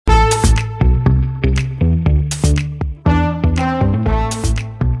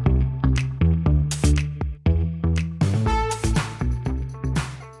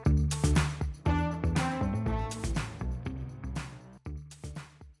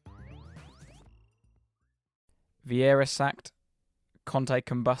Vieira sacked, Conte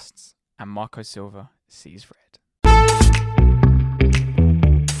combusts, and Marco Silva sees red.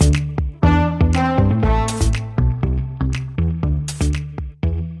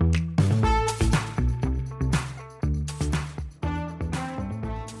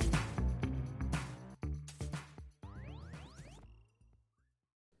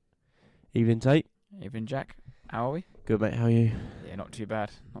 Evening, Tate. Evening, Jack. How are we? Good, mate. How are you? Yeah, not too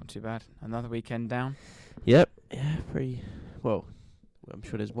bad. Not too bad. Another weekend down. Yep. Yeah, pretty... Well, I'm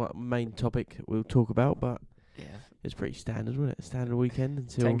sure there's one main topic we'll talk about, but Yeah. it's pretty standard, wasn't it? Standard weekend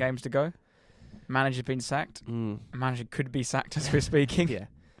until... 10 games to go. Manager's been sacked. Manager could be sacked as we're speaking. Yeah.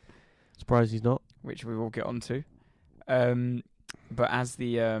 Surprised he's not. Which we will get on to. But as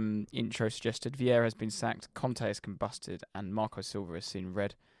the intro suggested, Vieira has been sacked, Conte has combusted, and Marco Silva has seen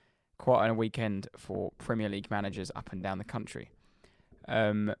red. Quite a weekend for Premier League managers up and down the country.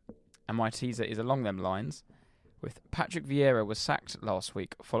 And my teaser is along them lines, with Patrick Vieira was sacked last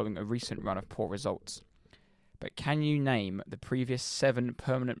week following a recent run of poor results. But can you name the previous 7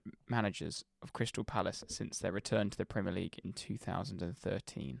 permanent managers of Crystal Palace since their return to the Premier League in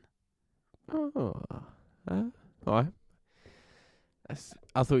 2013? Oh. All right.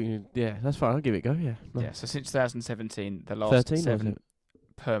 I thought you... Yeah, that's fine. I'll give it a go, yeah. No. Yeah, so since 2017, the last 13, 7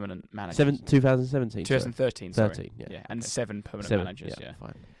 permanent managers. 2017. 2013, sorry. 13, yeah. And okay. 7 permanent 7, managers, yeah.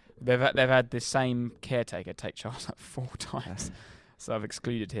 Fine. They've had the same caretaker take charge like 4 times. So I've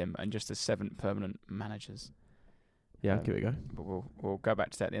excluded him and just the 7 permanent managers. Yeah, I'll give it a go. But we'll go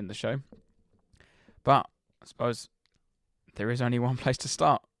back to that at the end of the show. But I suppose there is only one place to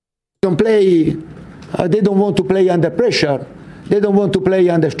start. Don't play. They don't want to play under pressure. They don't want to play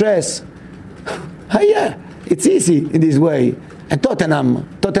under stress. Yeah, it's easy in this way. And Tottenham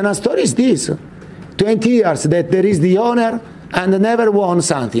story is this: 20 years that there is the owner and never won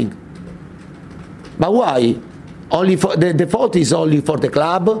something. But why? Only for the fault is only for the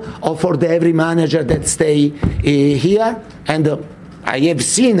club or for every manager that stay here. And I have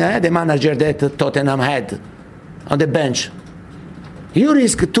seen the manager that Tottenham had on the bench. You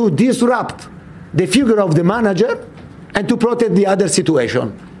risk to disrupt the figure of the manager and to protect the other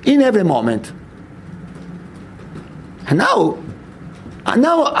situation in every moment. And now,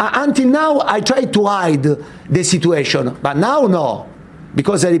 until now, I try to hide the situation, but now no,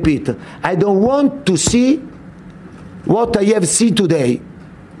 because I repeat, I don't want to see what I have seen today,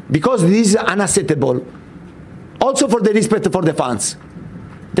 because this is unacceptable. Also for the respect for the fans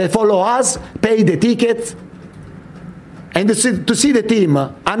that follow us, pay the tickets, and to see the team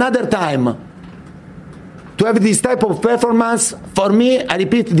another time, to have this type of performance, for me, I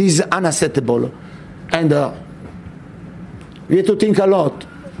repeat, this is unacceptable. And we have to think a lot.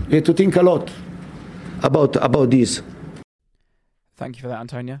 We have to think a lot about this. Thank you for that,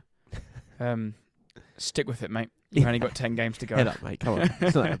 Antonio. Stick with it, mate. You've only got 10 games to go. Head up, mate. Come on.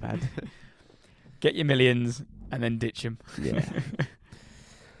 It's not that bad. Get your millions and then ditch them. Yeah.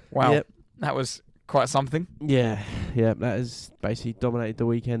 Wow. Yep. That was quite something. Yeah. That has basically dominated the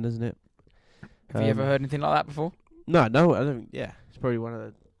weekend, hasn't it? Have you ever heard anything like that before? No, I don't. Yeah, it's probably one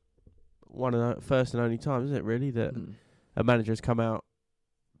of the first and only times, isn't it? Really, that a manager has come out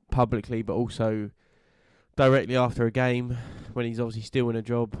publicly, but also directly after a game when he's obviously still in a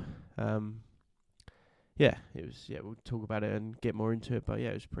job. It was. Yeah, we'll talk about it and get more into it. But yeah,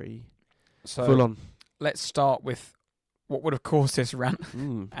 it was pretty full on. Let's start with what would have caused this rant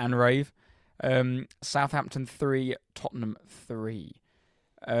and rave. Southampton 3, Tottenham 3.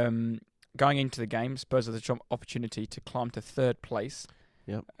 Going into the game, Spurs had the opportunity to climb to 3rd place.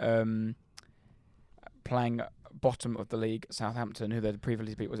 Yep. Playing bottom of the league, Southampton, who they'd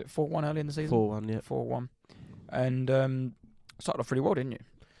previously beat, was it 4-1 early in the season? 4-1, yeah. 4-1. And started off really well, didn't you?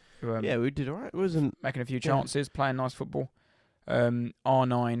 Yeah, we did alright. It wasn't making a few chances, playing nice football.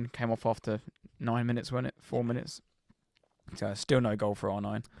 R9 came off after 9 minutes, wasn't it? 4 minutes. So still no goal for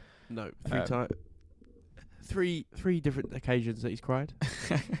R9. No, 3 different occasions that he's cried.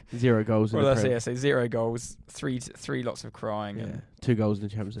 0 goals. Well, in that's the it. So 0 goals, three lots of crying. Yeah, and 2 goals in the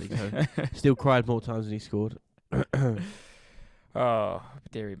Champions League. So still cried more times than he scored. Oh,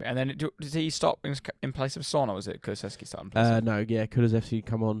 dearie me. And then did he stop in place of Son, or was it Kulusevski starting in place of? No, yeah, Kulusevski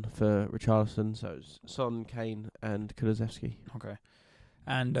come on for Richarlison, so it was Son, Kane and Kulusevski. Okay.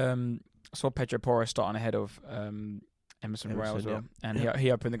 And saw Pedro Porro starting ahead of Emerson Royale as well. Yeah. And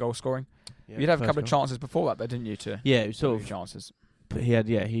he opened the goal scoring. Yeah, You'd have a couple of chances before that, though, didn't you? Yeah, it was sort of chances. But he had,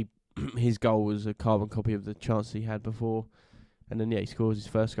 his goal was a carbon copy of the chance he had before. And then, he scores his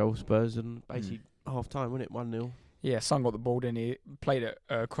first goal for Spurs and basically half-time, wasn't it? 1-0. Yeah, Son got the ball, didn't he? Played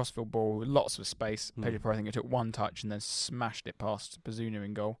a crossfield ball with lots of space. Pedro Porro, I think it took 1 touch and then smashed it past Bazunu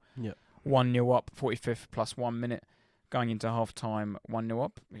in goal. Yeah. 1-0 up, 45th plus 1 minute, going into half time, 1-0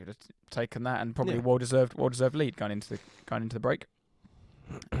 up. He would have taken that, and probably well deserved lead going into the break.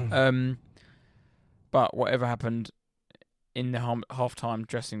 But whatever happened in the half time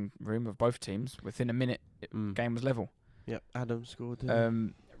dressing room of both teams, within a minute, game was level. Yep, Adams scored.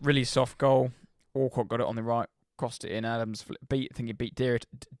 Really soft goal. Alcott got it on the right, crossed it in. Adams beat Deere,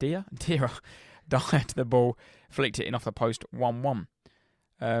 dived the ball, flicked it in off the post, 1-1.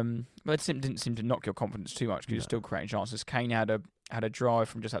 But it didn't seem to knock your confidence too much because you're still creating chances. Kane had a drive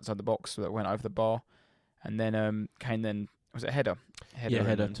from just outside the box that went over the bar, and then Kane was it a header?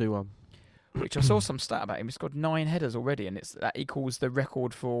 Header 2-1. Which I saw some stat about him. He's got 9 headers already, and that equals the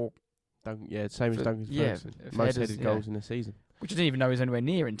record for same as Duncan Ferguson. Most headed goals in the season. Which I didn't even know he was anywhere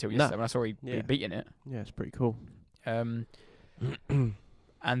near until yesterday when I saw he'd beaten it. Yeah, it's pretty cool. And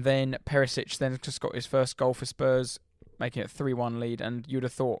then Perisic then just got his first goal for Spurs, making it 3-1 lead. And you'd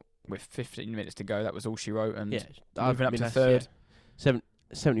have thought with 15 minutes to go, that was all she wrote. And moving up to third.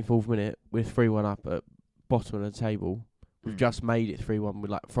 74th minute, we're 3-1 up at bottom of the table. We've just made it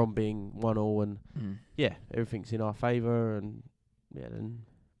 3-1 from being 1-1 and everything's in our favour, and then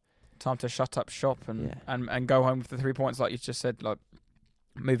time to shut up shop and go home with the 3 points, like you just said, like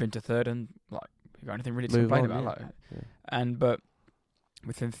move into third, and like you've got anything really to complain about. But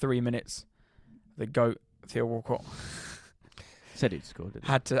within 3 minutes, the GOAT Theo Walcott said he'd scored.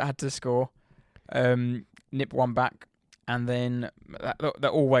 Had to score, nip one back, and then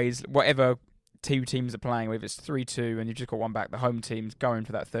that always, whatever two teams are playing, if it's 3-2 and you've just got one back, the home team's going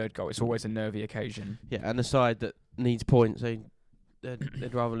for that third goal. It's always a nervy occasion. Yeah, and the side that needs points, they'd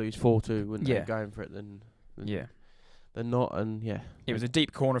rather lose 4-2 when they're going for it than not. And it was a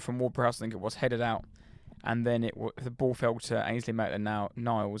deep corner from Ward-Prowse, I think it was, headed out, and then the ball fell to Ainsley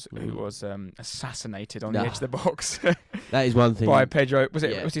Maitland-Niles, who was assassinated on the edge of the box. That is one thing. By Pedro. Was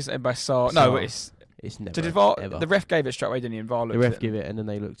he saying by Sarr? No, it's never. The ref gave it straight away, didn't he? And VAR looked the ref gave it, and then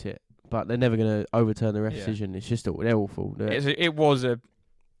they looked at it. But they're never going to overturn the ref decision. It's just they're awful. It was a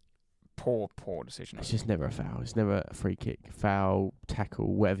poor decision. It's just never a foul. It's never a free kick, foul,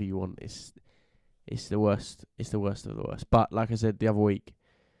 tackle, whatever you want. It's the worst. It's the worst of the worst. But like I said the other week,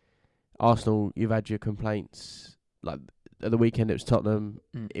 Arsenal, you've had your complaints. Like at the weekend, it was Tottenham.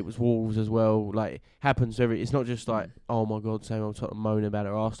 It was Wolves as well. Like it happens every. It's not just like oh my god, same old Tottenham moaning about it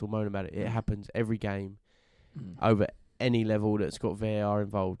or Arsenal moaning about it. It happens every game over any level that's got VAR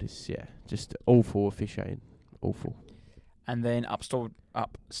involved. Is just awful officiating, awful. And then up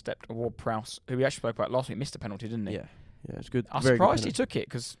stepped Ward-Prowse, who we actually spoke about last week. Missed a penalty, didn't he? Yeah, it's good. I'm surprised he took it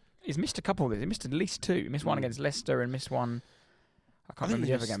because he's missed a couple of these. He missed at least 2. He missed one against Leicester and missed one. I can't remember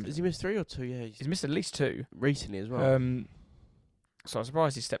the other game. Has he missed 3 or 2? Yeah, he's missed at least 2 recently as well. So I'm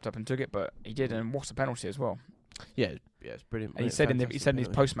surprised he stepped up and took it, but he did, and what a penalty as well. Yeah, it's brilliant. And he said in his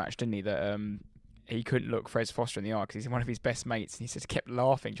post match, didn't he, that he couldn't look Fred Foster in the eye because he's one of his best mates, and he said he kept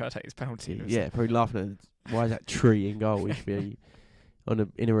laughing trying to take this penalty. Yeah, probably laughing at why is that tree in goal? He should be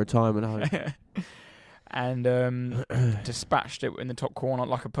in a retirement home. And dispatched it in the top corner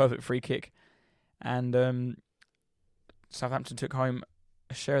like a perfect free kick, and Southampton took home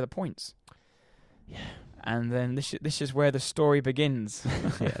a share of the points. Yeah. And then this is where the story begins.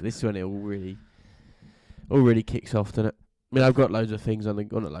 Yeah, this is when it all really kicks off, doesn't it? I mean, I've got loads of things not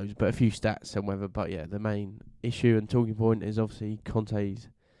loads, but a few stats and whatever. But yeah, the main issue and talking point is obviously Conte's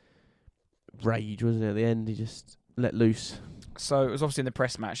rage, wasn't it? At the end, he just let loose. So it was obviously in the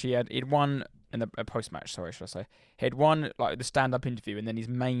press match. He'd won in the post match. Sorry, should I say? He'd won like the stand up interview, and then his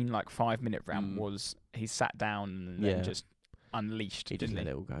main 5-minute round was he sat down and then just unleashed. He didn't let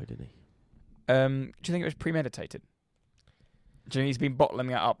it all go, did he? Do you think it was premeditated? Do you think he's been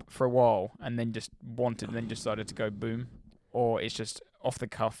bottling it up for a while and then just wanted and then decided to go boom? Or it's just off the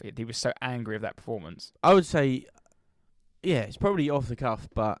cuff? He was so angry of that performance. I would say, it's probably off the cuff,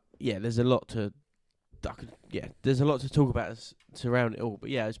 but there's a lot to talk about surrounding it all. But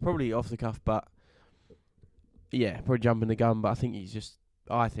it's probably off the cuff, but probably jumping the gun. But I think he's just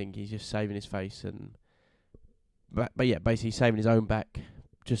saving his face but basically saving his own back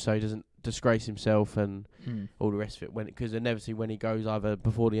just so he doesn't disgrace himself and all the rest of it. Because inevitably when he goes either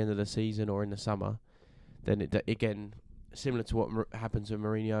before the end of the season or in the summer, then it again. Similar to what happens with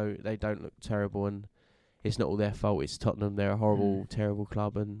Mourinho, they don't look terrible, and it's not all their fault. It's Tottenham; they're a horrible, terrible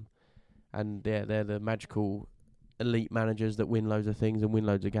club, and they're the magical elite managers that win loads of things and win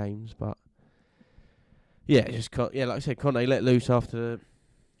loads of games. But like I said, Conte let loose after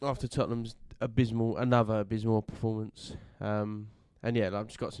Tottenham's another abysmal performance. I've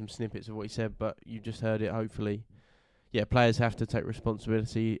just got some snippets of what he said, but you just heard it. Hopefully, players have to take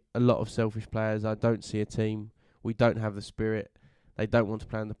responsibility. A lot of selfish players. I don't see a team. We don't have the spirit. They don't want to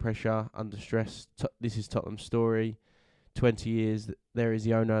play under pressure, under stress. This is Tottenham's story. 20 years, there is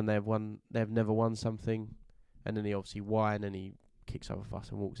the owner, and they've never won something. And then he obviously whine and he kicks up a fuss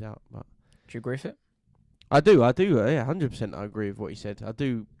and walks out. But Do you agree with it? I do. Yeah, 100% I agree with what he said. I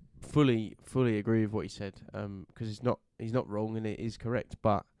do fully agree with what he said. Because he's not wrong and it is correct.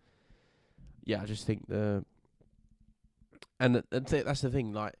 But yeah, I just think that's the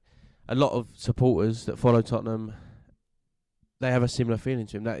thing. Like, a lot of supporters that follow Tottenham, they have a similar feeling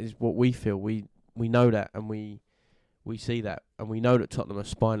to him. That is what we feel. We know that, and we see that, and we know that Tottenham are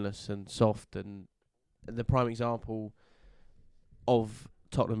spineless and soft. And the prime example of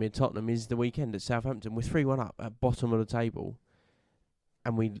Tottenham in Tottenham is the weekend at Southampton. We're 3-1 up at bottom of the table,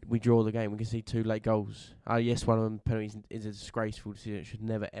 and we draw the game. We can see 2 late goals. Yes, one of them penalties is a disgraceful decision. It should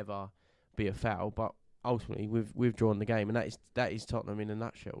never ever be a foul, but ultimately we've drawn the game, and that is Tottenham in a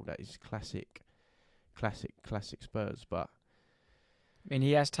nutshell. That is classic Spurs. But I mean,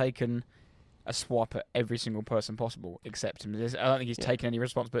 he has taken a swap at every single person possible except him. I don't think he's taken any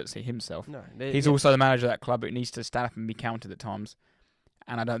responsibility himself. No, he's also the manager of that club. It needs to stand up and be counted at times.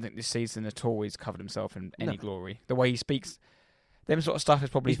 And I don't think this season at all he's covered himself in any glory. The way he speaks, them sort of stuff is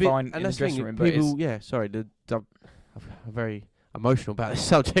probably fine in the dressing room. People, I'm very emotional about this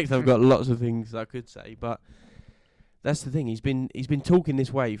subject. I've got lots of things I could say, but that's the thing. He's been talking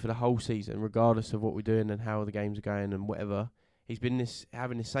this way for the whole season, regardless of what we're doing and how the games are going and whatever. He's been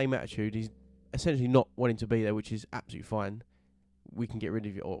having the same attitude. He's essentially not wanting to be there, which is absolutely fine. We can get rid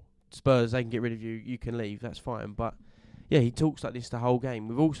of you, or Spurs, they can get rid of you. You can leave. That's fine. But yeah, he talks like this the whole game.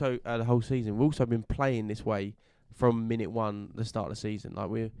 We've also the whole season. We've also been playing this way from minute one, the start of the season. Like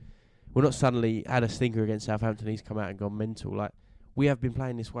we're not suddenly had a stinker against Southampton. He's come out and gone mental. Like, we have been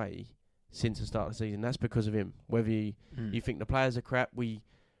playing this way since the start of the season. That's because of him. Whether you think the players are crap, we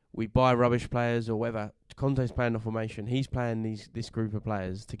buy rubbish players or whatever. Conte's playing the formation. He's playing this group of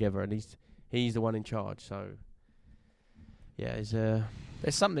players together, and he's the one in charge. So yeah,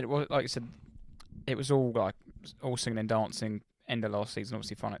 there's something. Like I said, it was all singing and dancing. End of last season,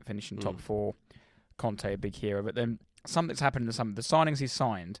 obviously finishing top 4. Conte a big hero, but then something's happened in the summer. The signings he's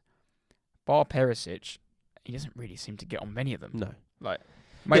signed, bar Perisic, he doesn't really seem to get on many of them. No, like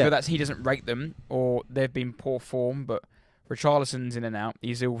maybe that's he doesn't rate them or they've been poor form, but Richarlison's in and out.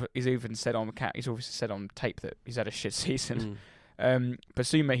 He's even said on tape that he's had a shit season.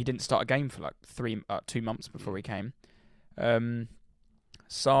 Basuma, he didn't start a game for 2 months before he came.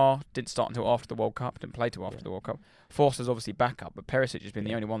 Sarr didn't start until after the World Cup. Didn't play till after the World Cup. Forster's obviously backup, but Perisic has been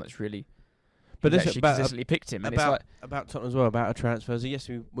the only one that's really. But this actually consistently picked him. And about Tottenham as well, about our transfers. Yes,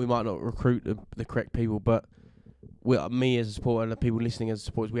 we might not recruit the correct people, but me as a supporter and the people listening as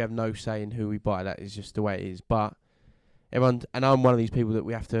supporters, we have no say in who we buy. That is just the way it is. But everyone, and I'm one of these people that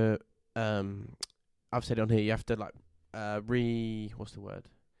we have to. I've said it on here. You have to what's the word?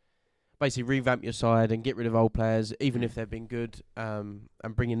 Basically, revamp your side and get rid of old players, even if they've been good, and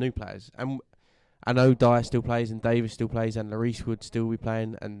bring in new players. And I know Dyer still plays, and Davis still plays, and Lloris would still be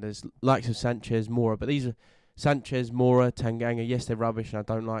playing, and there's likes of Sanchez, Moura, but these are Sanchez, Moura, Tanganga. Yes, they're rubbish, and I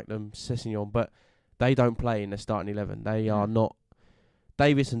don't like them. Sessegnon, but they don't play in the starting 11. They are not.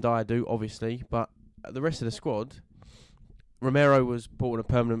 Davis and Dyer do, obviously, but the rest of the squad. Romero was brought on a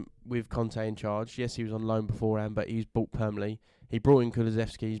permanent with Conte in charge. Yes, he was on loan beforehand, but he was brought permanently. He brought in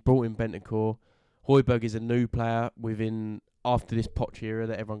Kulusevski. He's brought in Bentancur. Højbjerg is a new player after this Poch era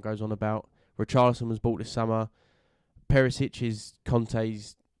that everyone goes on about. Richarlison was bought this summer. Perisic is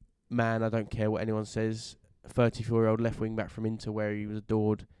Conte's man. I don't care what anyone says. 34-year-old left wing back from Inter, where he was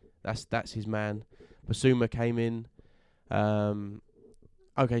adored. That's his man. Basuma came in.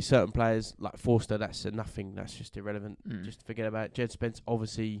 Okay, certain players like Forster, that's nothing. That's just irrelevant. Just forget about it. Jed Spence,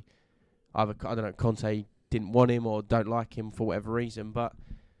 obviously, Conte didn't want him or don't like him for whatever reason. But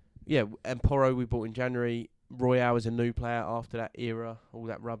yeah, and Porro we bought in January. Royale is a new player after that era, all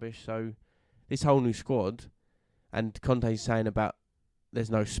that rubbish. So this whole new squad, and Conte's saying about there's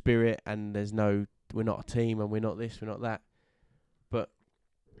no spirit and we're not a team and we're not this, we're not that. But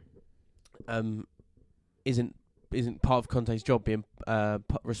isn't part of Conte's job being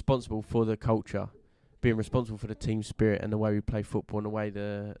responsible for the culture, being responsible for the team spirit and the way we play football and the way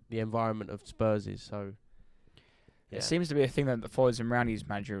the environment of Spurs is. So yeah. It seems to be a thing that follows him around his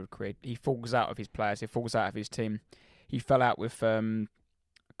managerial career. He falls out of his players. He falls out of his team. He fell out with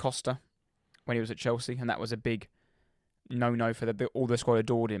Costa when he was at Chelsea, and that was a big no for all the squad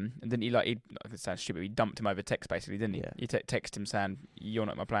adored him. And then it sounds stupid, he dumped him over text basically, didn't he? Yeah. He texted him saying, "You're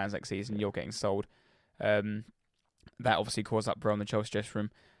not my plans next season. You're getting sold." That obviously caused uproar on the Chelsea dressing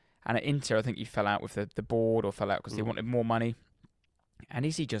room. And at Inter, I think he fell out with the board or fell out because they wanted more money. And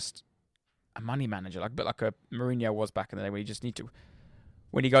is he just a money manager, like a bit like a Mourinho was back in the day, where you just need to.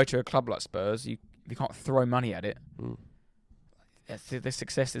 When you go to a club like Spurs, you can't throw money at it. The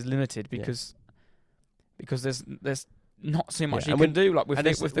success is limited because there's not so much you can do. Like with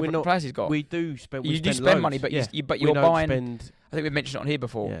the players he's got, we do spend. You do spend money, but you're buying. I think we've mentioned it on here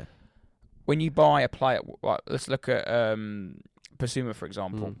before. Yeah. When you buy a player, let's look at Basuma, for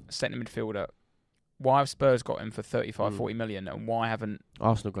example, centre midfielder. Why have Spurs got him for 35, 40 million, and why haven't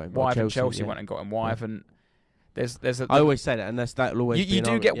Arsenal got him? Why haven't Chelsea went and got him? Why haven't I always say that, and that'll always be you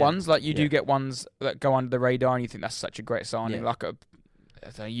do get ones do get ones that go under the radar, and you think that's such a great signing. Like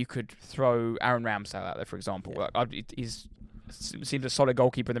you could throw Aaron Ramsdale out there, for example. Like he's seems a solid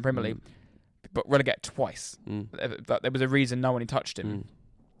goalkeeper in the Premier League, but relegated twice. There was a reason no one touched him,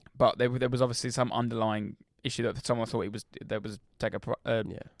 but there was obviously some underlying issue that someone thought let's take a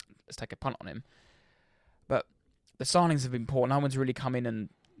punt on him. But the signings have been poor. No one's really come in and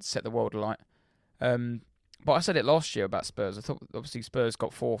set the world alight. But I said it last year about Spurs. I thought obviously Spurs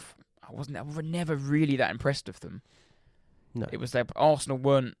got fourth. I was never really that impressed with them. No, it was Arsenal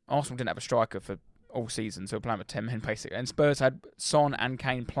didn't have a striker for all season, so we're playing with 10 men basically. And Spurs had Son and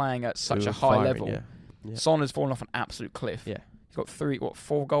Kane playing at such a high level. Yeah. Son has fallen off an absolute cliff. Yeah, he's got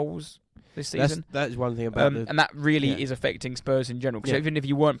 4 goals this season. That's one thing about and that really is affecting Spurs in general. Because even if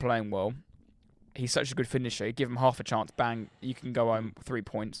you weren't playing well, he's such a good finisher. You give him half a chance, bang, you can go home 3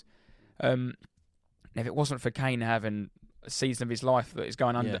 points. If it wasn't for Kane having a season of his life that is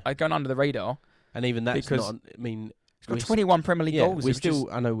going under the radar, and even that's not. I mean, he's got 21 Premier League goals. We're still.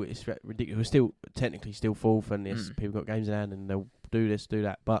 I know it's ridiculous. We're still technically still fourth, and yes, people got games in hand, and they'll do this, do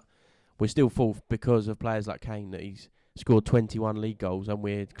that. But we're still fourth because of players like Kane. That he's scored 21 league goals, and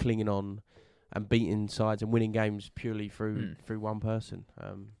we're clinging on and beating sides and winning games purely through one person.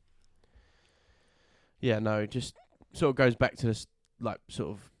 It just sort of goes back to this, like sort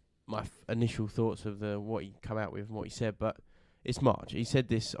of my initial thoughts of what he come out with and what he said. But it's March. He said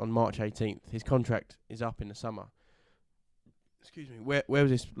this on March 18th. His contract is up in the summer. Excuse me. Where was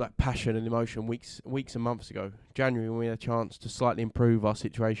this like passion and emotion weeks and months ago? January, when we had a chance to slightly improve our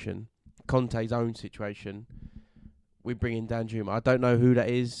situation, Conte's own situation. We bring in Danjuma. I don't know who that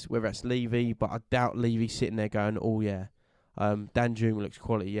is, whether that's Levy, but I doubt Levy's sitting there going, "Oh yeah, Danjuma looks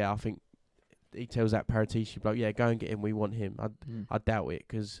quality." Yeah, I think he tells that Paratici bloke, "Yeah, go and get him. We want him." I doubt it,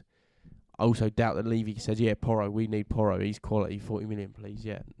 because I also doubt that Levy says, "Yeah, Porro, we need Porro. He's quality. 40 million, please."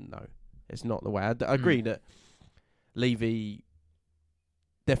 Yeah, no, it's not the way. I agree that Levy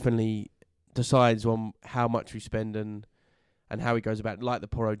definitely decides on how much we spend and how he goes about it. Like the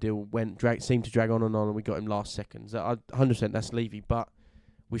Porro deal seemed to drag on, and we got him last seconds. 100% that's Levy, but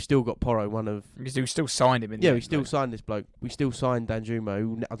we've still got Porro, we still signed him. We still signed this bloke. We still signed Danjuma,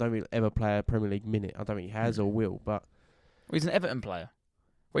 who I don't think will ever play a Premier League minute. I don't think he has or will, but... Well, he's an Everton player.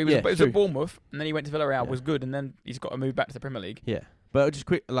 Well, he was at Bournemouth, and then he went to Villarreal, was good, and then he's got to move back to the Premier League. Yeah, but just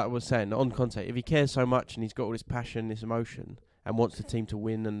quick, like I was saying, on Conte, if he cares so much and he's got all this passion, this emotion, and wants the team to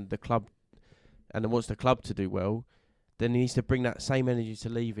win and wants the club to do well, then he needs to bring that same energy to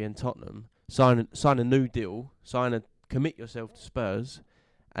Levy and Tottenham, sign a new deal, commit yourself to Spurs,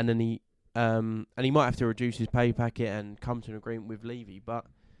 and then he might have to reduce his pay packet and come to an agreement with Levy. But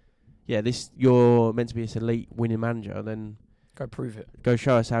yeah, you're meant to be this elite winning manager, then go prove it. Go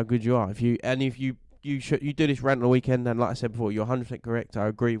show us how good you are. If you do this rant on the weekend, and like I said before, you're 100% correct. I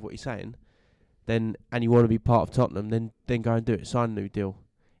agree with what you're saying. And you want to be part of Tottenham, then go and do it. Sign a new deal.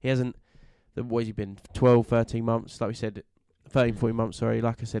 He hasn't. What has he been? 12, 13 months, like we said, 13, 14 months. Sorry,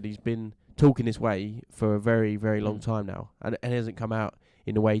 like I said, he's been talking this way for a very, very long time now, and it hasn't come out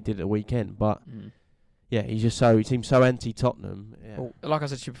in the way he did at the weekend. But yeah, he seems so anti-Tottenham. Yeah. Well, like I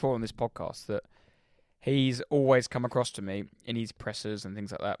said to you before on this podcast, that he's always come across to me in his pressers and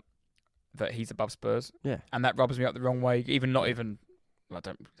things like that he's above Spurs. Yeah, and that rubs me up the wrong way. I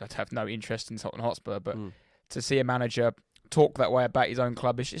don't have no interest in Tottenham Hotspur, but to see a manager talk that way about his own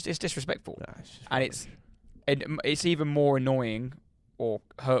club, it's disrespectful. It's even more annoying or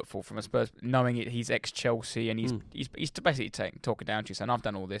hurtful from a Spurs, knowing he's ex-Chelsea and he's basically talking down to you, saying, "I've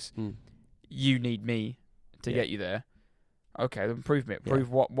done all this. You need me to get you there. Okay, then prove me. Prove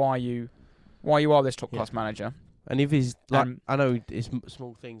why you are this top class manager." And if he's I know it's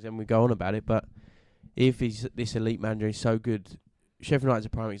small things and we go on about it, but if he's this elite manager, he's so good. Sheffield United's a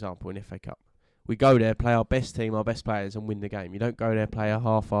prime example in FA Cup. We go there, play our best team, our best players, and win the game. You don't go there, play a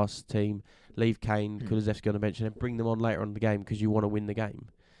half-assed team, leave Kane, Kulusevski on the bench, and then bring them on later on in the game because you want to win the game.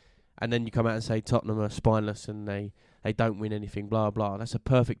 And then you come out and say Tottenham are spineless and they don't win anything, blah, blah. That's a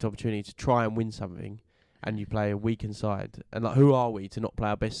perfect opportunity to try and win something, and you play a weakened side. And who are we to not play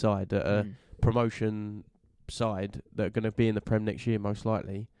our best side at a promotion side that are going to be in the Prem next year, most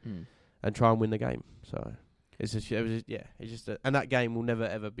likely? and try and win the game. So it's just and that game will never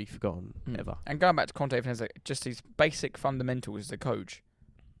ever be forgotten ever. And going back to Conte, just his basic fundamentals as a coach.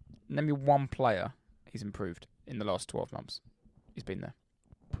 Name me one player he's improved in the last 12 months. He's been there.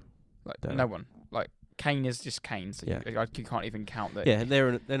 No one. Kane is just Kane, so you can't even count that. Yeah, they're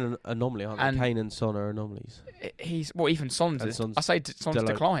an anomaly, aren't they? Kane and Son are anomalies. Even Son's I say Son's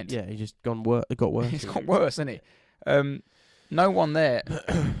declined. Yeah, he's just got worse. He's got worse, hasn't he? No one there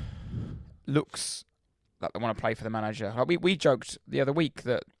looks like they want to play for the manager. We joked the other week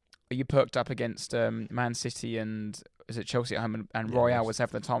that you perked up against Man City and is it Chelsea at home, and Royale was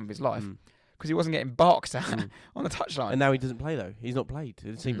having the time of his life because he wasn't getting barked at on the touchline. And now he doesn't play though. He's not played.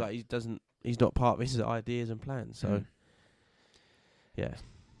 It seems like he doesn't. He's not part of his ideas and plans. So, yeah.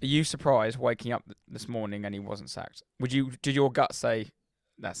 Are you surprised waking up this morning and he wasn't sacked? Did your gut say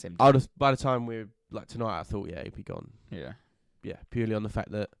that's him? By the time we're tonight, I thought he'd be gone. Yeah. Yeah, purely on the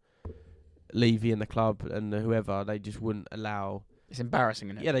fact that Levy and the club and whoever, they just wouldn't allow. It's embarrassing,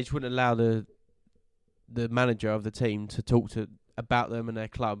 isn't it? Yeah, they just wouldn't allow the manager of the team to talk about them and their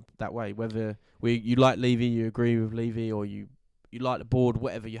club that way. Whether you like Levy, you agree with Levy, or you like the board,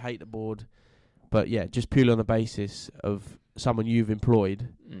 whatever, you hate the board. But yeah, just purely on the basis of someone you've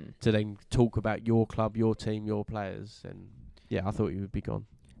employed to then talk about your club, your team, your players. And yeah, I thought he would be gone.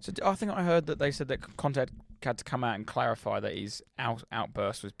 So I think I heard that they said that Conte had to come out and clarify that his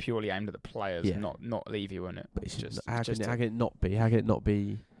outburst was purely aimed at the players and not Levy, wasn't it? But how can it not be? How can it not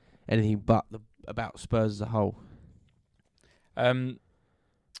be anything but about Spurs as a whole? Do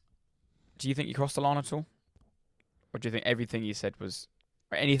you think he crossed the line at all? Or do you think everything he said was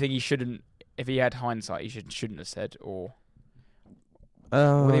anything he shouldn't? If he had hindsight, he shouldn't have said, or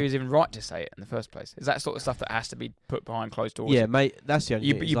whether he was even right to say it in the first place. Is that sort of stuff that has to be put behind closed doors? Yeah, mate. That's the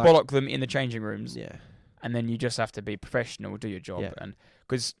only thing. You bollock them in the changing rooms, and then you just have to be professional, do your job, and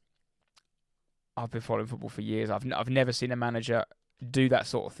because I've been following football for years, I've never seen a manager do that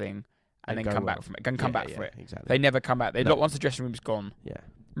sort of thing and then come back from it. Come back for it. Exactly. They never come back. Once the dressing room's gone. Yeah.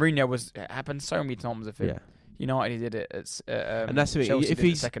 Mourinho it happened so many times with him. Yeah. United, he did it at and that's Chelsea if did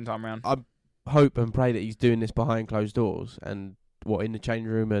it the second time round. I hope and pray that he's doing this behind closed doors and in the change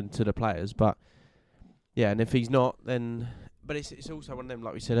room and to the players. But yeah, and if he's not, then but it's also one of them,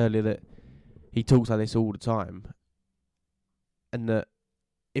 like we said earlier, that he talks like this all the time, and that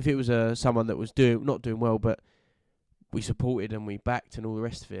if it was someone that was not doing well, but we supported and we backed and all the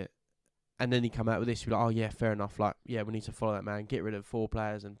rest of it, and then he come out with this, you're like, oh yeah, fair enough, we need to follow that man, get rid of 4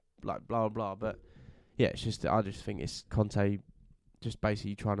 players and blah blah blah. But yeah, it's just I just think it's Conte just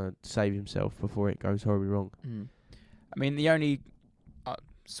basically trying to save himself before it goes horribly wrong. I mean, the only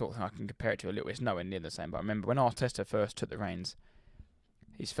sort of thing I can compare it to a little, it's nowhere near the same, but I remember when Arteta first took the reins,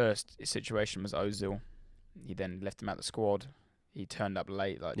 his situation was Ozil. He then left him out the squad. He turned up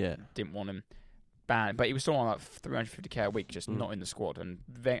late, didn't want him. Banned, but he was still on 350k a week, just not in the squad. And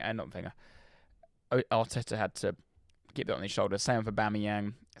Arteta had to keep that on his shoulders. Same with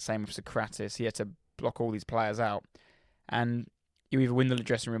Aubameyang, same with Socrates. He had to block all these players out. And you either win the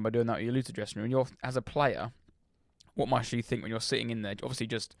dressing room by doing that, or you lose the dressing room. And as a player, what must you think when you're sitting in there? Obviously,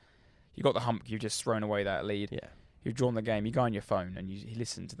 you got the hump. You've just thrown away that lead. Yeah. You've drawn the game. You go on your phone and you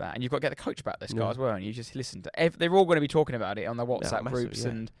listen to that, and you've got to get the coach back this guy as well. And you just listen to. They're all going to be talking about it on their WhatsApp groups.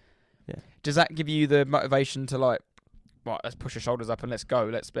 And does that give you the motivation to let's push our shoulders up and let's go.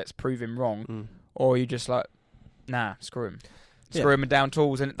 Let's prove him wrong, or are you just like, nah, screw him, him and down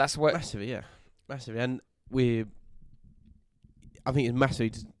tools, and that's what massively, and I think it's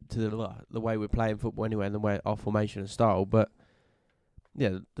massively to the way we're playing football anyway, and the way our formation and style. But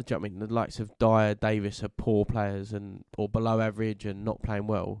yeah, the likes of Dyer, Davis are poor players or below average and not playing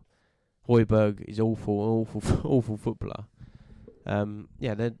well. Højbjerg is awful footballer.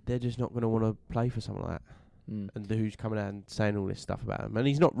 They're just not going to want to play for someone like that. And who's coming out and saying all this stuff about him. And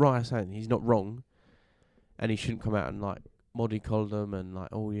he's not right saying he's not wrong. And he shouldn't come out and mollycoddle them and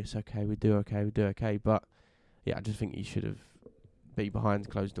oh yes, okay, we do okay. But yeah, I just think he should have been behind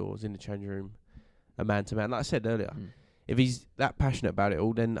closed doors in the changing room, a man to man. Like I said earlier, if he's that passionate about it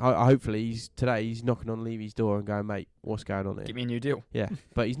all, then hopefully he's knocking on Levy's door and going, mate, what's going on here? Give me a new deal. Yeah,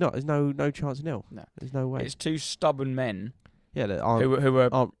 but he's not. There's no chance in hell. No, there's no way. It's 2 stubborn men. Yeah, that who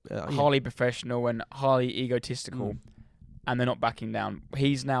are highly professional and highly egotistical, and they're not backing down.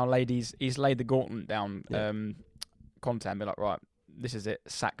 He's laid the gauntlet down. Conte and be like, right, this is it.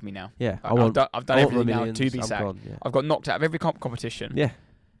 Sack me now. Yeah, I've done everything now to be sacked. I've got knocked out of every competition. Yeah.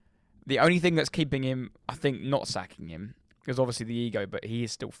 The only thing that's keeping him, I think, not sacking him is obviously the ego, but he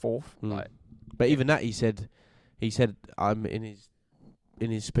is still 4th. But even that, he said, in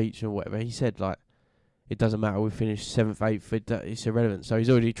his speech or whatever, he said it doesn't matter. We finished 7th, 8th. It's irrelevant. So he's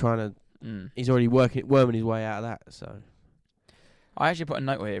already trying to he's already worming his way out of that. So I actually put a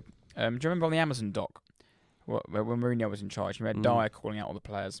note here. Do you remember on the Amazon doc, when Mourinho was in charge, you had Dyer calling out all the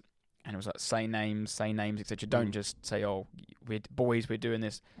players, and it was like say names, etc. Don't just say, "Oh, we're doing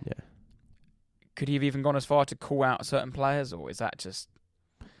this." Yeah. Could he have even gone as far to call out certain players, or is that just?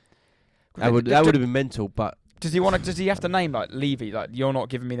 That would have been mental, but. Does he have to name like Levy? Like, you're not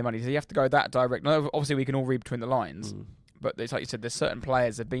giving me the money. Does he have to go that direct? No, obviously we can all read between the lines, but it's like you said. There's certain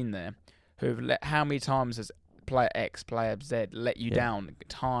players that have been there who've let. How many times has player X, player Z let you down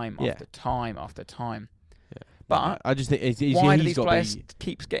time after time after time? Yeah. But I just think why do these players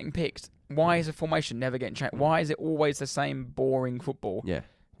keep getting picked? Why is the formation never getting changed? Why is it always the same boring football? Yeah.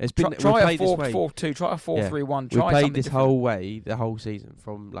 It's been try a 4-4-2, try a 4-3-1. We played this whole way the whole season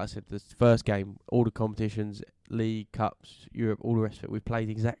from, like I said, the first game, all the competitions, league, cups, Europe, all the rest of it. We've played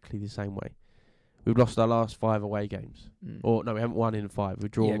exactly the same way. We've lost our last 5 away games. Or no, we haven't won in 5.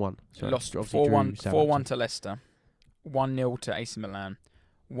 We've drawn 1. We lost 4-1 to Leicester, 1-0 to AC Milan,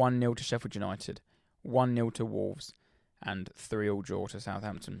 1-0 to Sheffield United, 1-0 to Wolves, and 3-3 draw to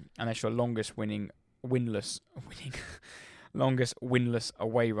Southampton. And that's your longest winless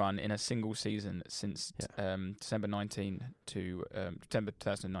away run in a single season since December 2019 to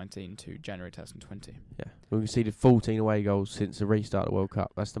January 2020. Yeah, we conceded 14 away goals since the restart of the World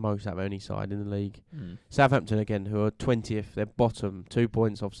Cup. That's the most out of any side in the league. Southampton, again, who are 20th, they're bottom, 2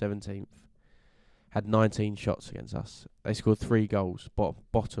 points off 17th, had 19 shots against us. They scored 3 goals,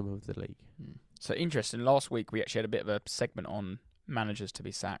 bottom of the league. So interesting. Last week we actually had a bit of a segment on managers to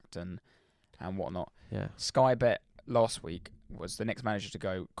be sacked and whatnot. Yeah. Sky Bet last week was the next manager to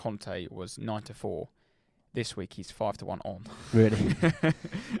go. Conte was 9-4. This week he's 5-1 on. Really?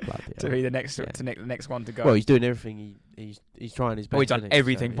 To be the next one to go. Well, he's doing everything. He's trying his best. He's done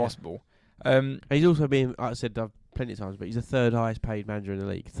everything possible. He's also been, like I said plenty of times, but he's the 3rd highest paid manager in the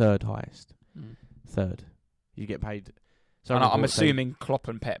league. 3rd highest. 3rd. You get paid. So I'm assuming Klopp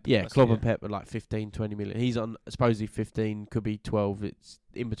and Pep. Yeah, Klopp and Pep are like 15, 20 million. He's on supposedly 15, could be 12. It's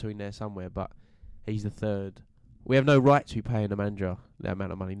in between there somewhere, but he's the 3rd. We have no right to be paying a manager that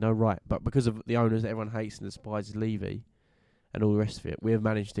amount of money, no right. But because of the owners that everyone hates and despises, Levy, and all the rest of it, we have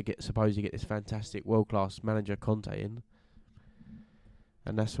managed to get this fantastic world-class manager Conte in,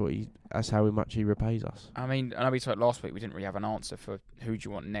 and that's how much he repays us. I mean, I know we talked last week. We didn't really have an answer for who do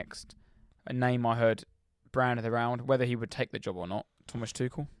you want next. A name I heard branded around, whether he would take the job or not. Thomas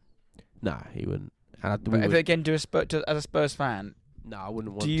Tuchel. Nah, he wouldn't. But again, as a Spurs fan, no, I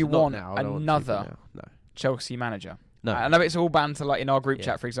wouldn't want. Do you want another? No. Chelsea manager? No. I know it's all banter, like in our group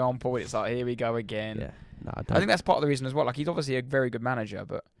chat, for example. It's like, here we go again. Yeah. No, I think that's part of the reason as well. Like, he's obviously a very good manager,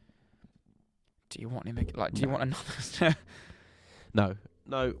 but do you want him? Do you want another?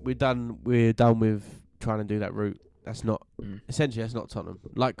 No, we're done. We're done with trying to do that route. That's not essentially. That's not Tottenham.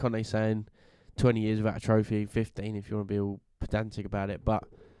 Like Conte saying, 20 years without a trophy, 15 if you want to be all pedantic about it, but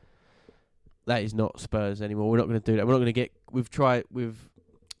that is not Spurs anymore. We're not going to do that. We're not going to get.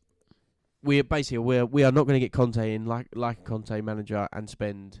 We are not going to get Conte in like a Conte manager and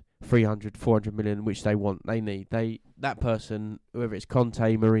spend 300, 400 million, which they want. They need. That person, whether it's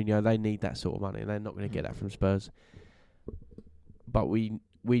Conte, Mourinho, they need that sort of money, and they're not going to get that from Spurs. But we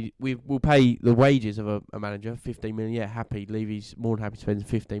will pay the wages of a manager, 15 million. Yeah, happy. Levy's more than happy to spend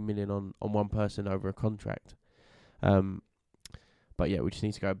 15 million on one person over a contract. But yeah, we just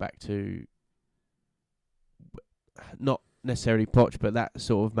need to go back to not necessarily Poch, but that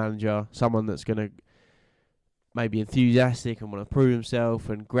sort of manager, someone that's going to maybe enthusiastic and want to prove himself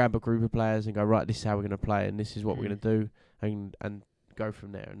and grab a group of players and go, right, this is how we're going to play and this is what we're going to do, and go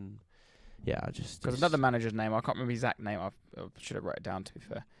from there. And yeah, because another manager's name, I can't remember his exact name, I should have wrote it down to be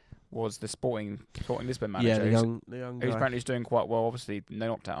fair, was the Sporting Lisbon manager. Yeah, the young guy. Who's apparently doing quite well. Obviously, they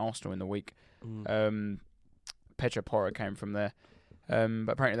knocked out Arsenal in the week. Pedro Porro came from there.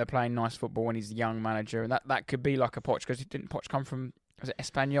 But apparently they're playing nice football when he's a young manager, and that could be like a Poch, because didn't Poch come from, was it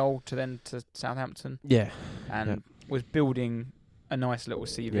Espanyol to Southampton? Yeah. And was building a nice little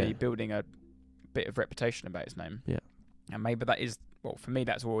CV, building a bit of reputation about his name. Yeah. And maybe that is, well, for me,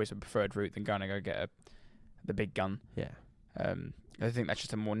 that's always a preferred route than going to go get the big gun. Yeah. I think that's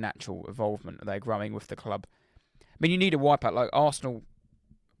just a more natural involvement. They're growing with the club. I mean, you need a wipeout. Like Arsenal,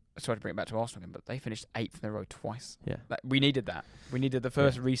 sorry to bring it back to Arsenal again, but they finished 8th in a row twice. Yeah. We needed that. We needed the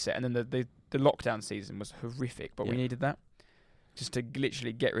first reset, and then the lockdown season was horrific, but we needed that. Just to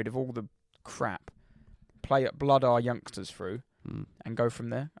literally get rid of all the crap, blood our youngsters through, and go from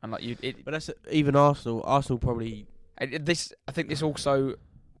there. And like but that's even Arsenal. Arsenal probably. I think this also.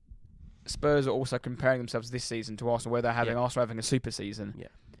 Spurs are also comparing themselves this season to Arsenal, where they're having Arsenal having a super season. Yeah.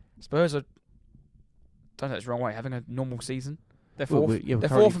 Spurs are. Don't know, it's the wrong way. Having a normal season. They're fourth. We're They're currently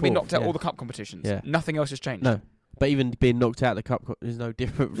fourth and been knocked out yeah. all the cup competitions. Yeah. Nothing else has changed. No, but even being knocked out of the cup is no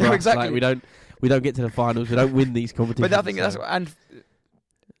different. For No, us. exactly. Like, we don't get to the finals. We don't win these competitions. But I think that's and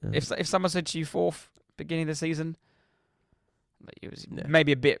yeah. if someone said to you fourth beginning of the season, it was Yeah.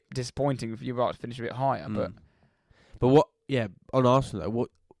 maybe a bit disappointing if you were to finish a bit higher. But what? Yeah, on Arsenal though, what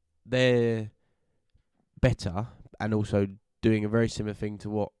they're better and also doing a very similar thing to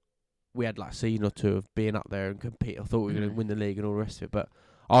what we had like a season or two of being up there and compete. I thought we were going to win the league and all the rest of it, but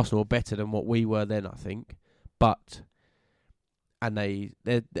Arsenal are better than what we were then, I think. But and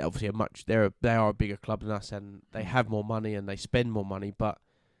they're obviously they are a bigger club than us, and they have more money and they spend more money, but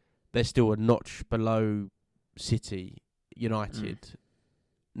they're still a notch below City, United.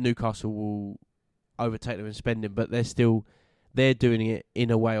 Newcastle will overtake them in spending, but they're doing it in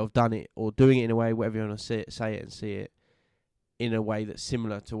a way, or done it, or doing it in a way, whatever you want to say it and see it, in a way that's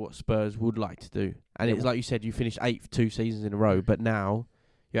similar to what Spurs would like to do. And it's like you said, you finished 8th 2 seasons in a row, but now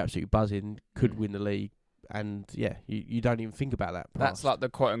you're absolutely buzzing, could win the league, and you don't even think about that. That's like the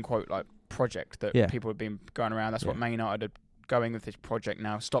quote unquote like project that people have been going around. That's what Man United are going with this project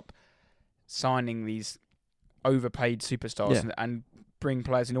now. Stop signing these overpaid superstars and bring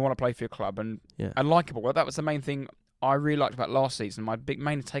players who want to play for your club and likeable. Well, that was the main thing I really liked about last season. My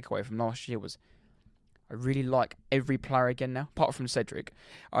main takeaway from last year was I really like every player again now, apart from Cedric.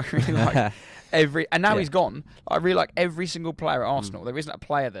 I really like and now he's gone. I really like every single player at Arsenal. There isn't a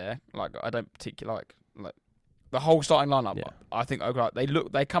player there like I don't particularly like the whole starting lineup. Yeah. I think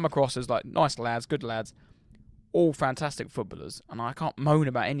they come across as like nice lads, good lads, all fantastic footballers, and I can't moan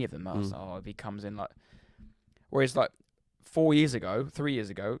about any of them. I was like, if he comes in like, whereas like 3 years ago,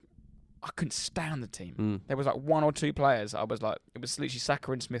 I couldn't stand the team. There was like one or two players. I was like, it was literally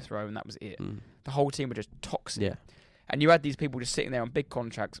Saka and Smith Rowe, and that was it. The whole team were just toxic. Yeah. And you had these people just sitting there on big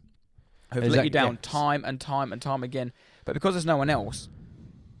contracts who've let you down time and time and time again. But because there's no one else,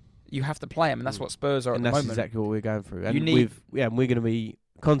 you have to play them, and that's what Spurs are at the moment. And that's exactly what we're going through. And we're going to be...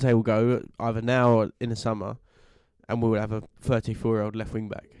 Conte will go either now or in the summer, and we will have a 34-year-old left wing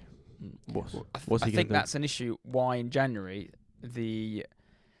back. What's he going to do? I think that's an issue why in January the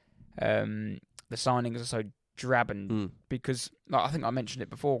signings are so drab, and because like, I think I mentioned it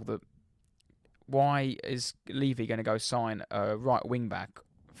before, that why is Levy going to go sign a right wing back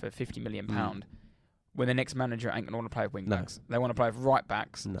for £50 million when the next manager ain't going to want to play with wing backs? They want to play with right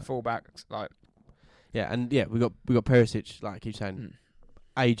backs, full backs, like we got Perisic, like I keep saying,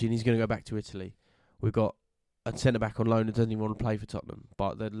 aging. He's going to go back to Italy. We've got a centre back on loan that doesn't even want to play for Tottenham,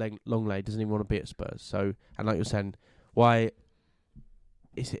 but the Longley doesn't even want to be at Spurs. So, and like you're saying, why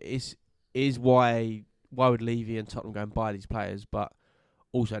would Levy and Tottenham go and buy these players? But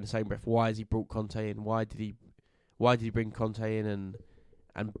also in the same breath, why has he brought Conte in? Why did he bring Conte in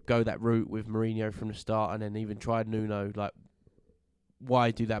and go that route with Mourinho from the start, and then even tried Nuno? Like,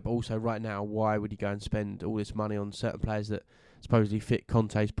 why do that? But also right now, why would he go and spend all this money on certain players that supposedly fit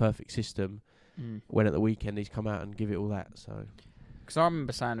Conte's perfect system? When at the weekend he's come out and give it all that. So, because I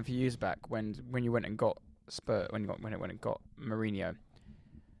remember saying a few years back when you went and got Spurs, when it went and got Mourinho,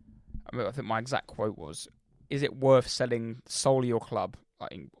 I think my exact quote was, "Is it worth selling solely your club?"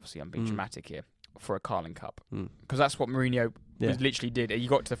 Like, obviously, I'm being dramatic here, for a Carling Cup, because that's what Mourinho literally did. He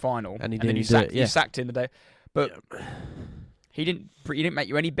got to the final, and then you sacked him the day, but. He didn't make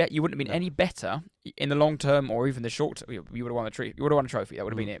you any bet. You wouldn't have been any better in the long term, or even the short term. You would have won you would have won a trophy. That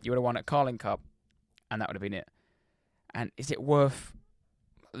would have been it. You would have won a Carling Cup, and that would have been it. And is it worth,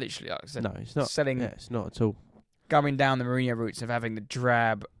 literally, like I said, no, it's not. Selling, it's not at all. Going down the Mourinho routes of having the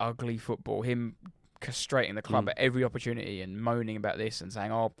drab, ugly football, him castrating the club at every opportunity and moaning about this and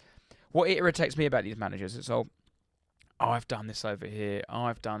saying, "Oh, what irritates me about these managers is I've done this over here.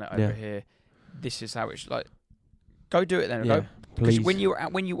 I've done it over here. This is how it's like." Go do it then. Yeah, because when you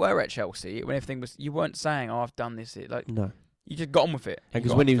were at Chelsea, when everything was, you weren't saying, "Oh, I've done this." You just got on with it.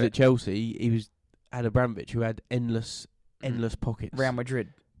 Because when he was at Chelsea, he had Abramovich who had endless pockets. Real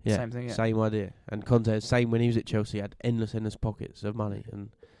Madrid, same thing. Yeah. Same idea. And Conte, same when he was at Chelsea, had endless pockets of money. And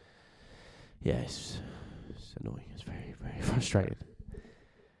it's annoying. It's very, very frustrating.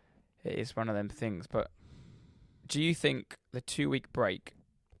 It is one of them things. But do you think the 2-week break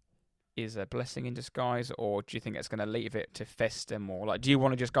is a blessing in disguise, or do you think it's going to leave it to fester more? Like, do you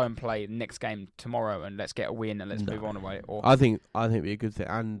want to just go and play the next game tomorrow and let's get a win and let's move on away? Or I think it'd be a good thing,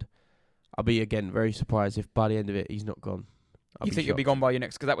 and I'll be again very surprised if by the end of it he's not gone. You think you'll be gone by your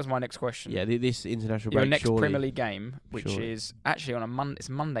next? Because that was my next question. Yeah, this international break. Your next surely, Premier League game, which is actually on a Monday. It's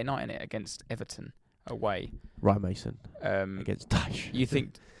Monday night, isn't it, against Everton away. Ryan Mason against Daesh. You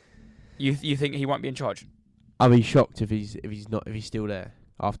think he won't be in charge? I'll be shocked if he's still there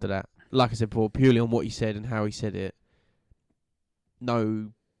after that. Like I said before, purely on what he said and how he said it,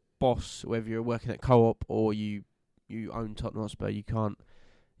 no boss, whether you're working at Co-op or you own Tottenham Hotspur, you can't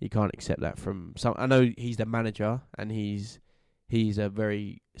accept that from some. I know he's the manager and he's a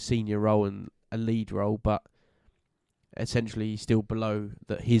very senior role and a lead role, but essentially he's still below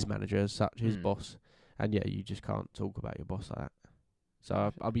his manager as such, his boss. And yeah, you just can't talk about your boss like that.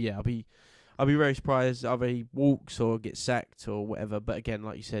 So I'll be very surprised either he walks or gets sacked or whatever. But again,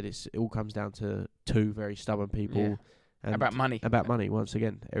 like you said, it all comes down to two very stubborn people. Yeah. And about money. About money. Once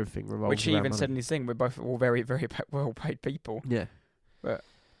again, everything revolves Which he around even money. said in his thing, we're both all very, very well-paid people. Yeah. But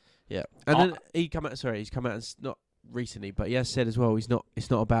yeah. And then he's come out and not recently, but he has said as well, it's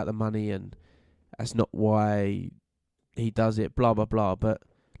not about the money and that's not why he does it, blah, blah, blah. But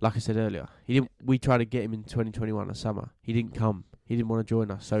like I said earlier, we tried to get him in 2021 in summer. He didn't come. He didn't want to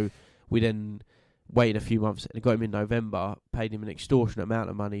join us. So we then waited a few months and got him in November, paid him an extortionate amount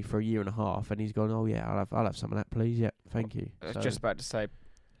of money for a year and a half, and he's gone, oh yeah, I'll have some of that, please. Yeah, thank you. I was just about to say,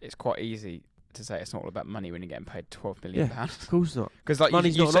 it's quite easy to say it's not all about money when you're getting paid £12 million. Yeah, of course not. Because like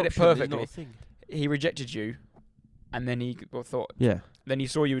money's you not said an it option, perfectly. it's not a thing. He rejected you, and then he thought. Yeah. Then he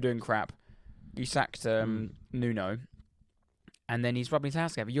saw you were doing crap. You sacked Nuno, and then he's rubbing his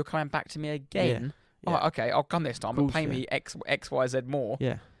hands together. You're coming back to me again. Yeah. Oh, okay, I'll come this time. But pay me X, Y, Z more.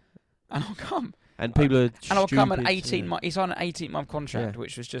 Yeah. And I'll come. And people are and I'll come an 18 month. He's on an 18-month contract,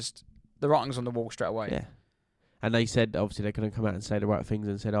 which was just the writing's on the wall straight away. Yeah. And they said obviously they're going to come out and say the right things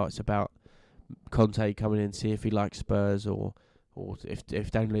and said, it's about Conte coming in, see if he likes Spurs or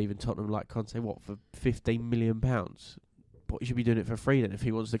if Daniel Levy and Tottenham like Conte, what, for £15 million? But he should be doing it for free then if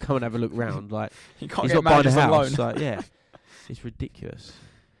he wants to come and have a look round. Like, you can't he's get not buying a managers house. alone. Like, yeah, it's ridiculous.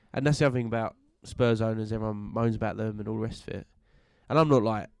 And that's the other thing about Spurs owners. Everyone moans about them and all the rest of it. And I'm not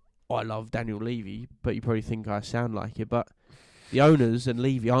like, I love Daniel Levy, but you probably think I sound like it. But the owners and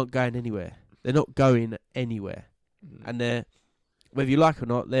Levy aren't going anywhere. They're not going anywhere. And they're, whether you like it or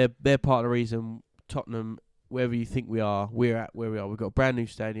not, they're part of the reason Tottenham, wherever you think we're at where we are. We've got a brand new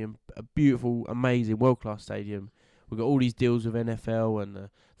stadium, a beautiful, amazing, world-class stadium. We've got all these deals with NFL and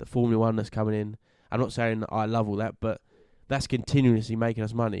the Formula One that's coming in. I'm not saying that I love all that, but that's continuously making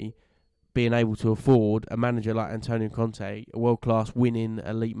us money, being able to afford a manager like Antonio Conte, a world-class winning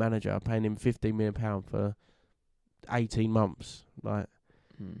elite manager, paying him £15 million for 18 months. Like,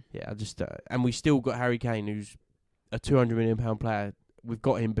 yeah, I just and we still got Harry Kane, who's a £200 million player. We've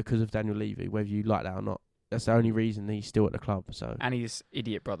got him because of Daniel Levy, whether you like that or not. That's the only reason he's still at the club. So and he's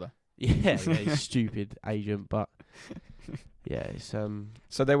idiot brother. Yeah, he's stupid agent, but yeah, it's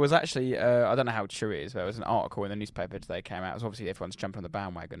So there was actually I don't know how true it is, but there was an article in the newspaper today came out. It was obviously everyone's jumping on the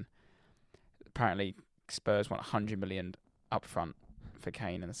bandwagon. Apparently, Spurs want 100 million up front for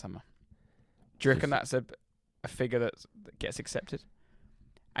Kane in the summer. Do you reckon that's a figure that gets accepted?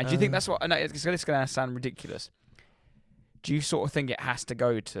 And do you think that's what? I know it's going to sound ridiculous. Do you sort of think it has to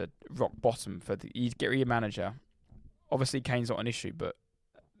go to rock bottom for you get rid of your manager? Obviously, Kane's not an issue, but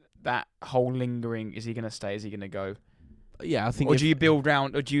that whole lingering, is he going to stay? Is he going to go? Yeah, I think. Or do you build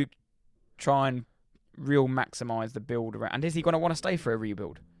round, or do you try and maximise the build around? And is he going to want to stay for a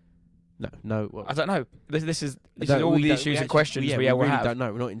rebuild? No. Well, I don't know. This is all the issues and questions we really have. Don't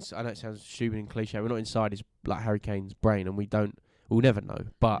know. We're not. I know it sounds stupid and cliche. We're not inside his like Harry Kane's brain, and we'll never know.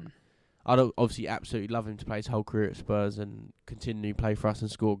 But I don't obviously absolutely love him to play his whole career at Spurs and continue to play for us and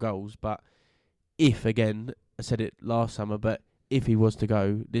score goals. But if, again, I said it last summer, but if he was to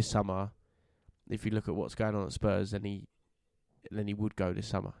go this summer, if you look at what's going on at Spurs, then he would go this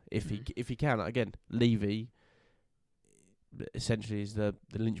summer if he can. Again, Levy essentially is the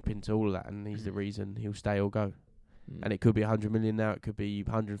linchpin to all of that, and he's the reason he'll stay or go. And it could be 100 million now, it could be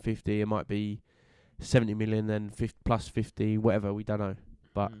 150, it might be 70 million, then plus 50, whatever, we don't know.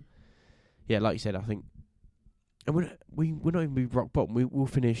 But yeah, like you said, I think, and we're not even be rock bottom. We might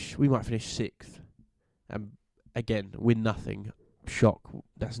finish 6th, and again win nothing. Shock.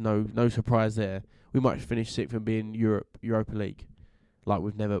 That's no surprise there. We might finish 6th and be in Europa League,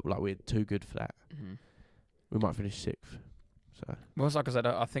 we're too good for that. We might finish 6th. So well, like I said,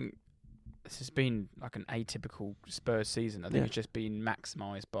 I think this has been like an atypical Spurs season. I think it's just been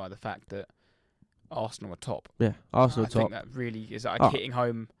maximised by the fact that Arsenal are top. Yeah, Arsenal are top. I think that really is hitting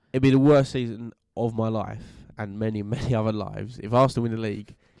home. It'd be the worst season of my life and many, many other lives if Arsenal win the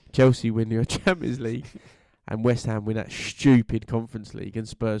league, Chelsea win the Champions League, and West Ham win that stupid Conference League, and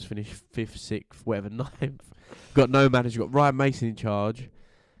Spurs finish 5th, 6th, whatever, 9th. Got no manager, got Ryan Mason in charge.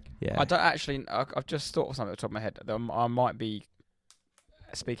 Yeah, I don't actually. I've just thought of something at the top of my head. I might be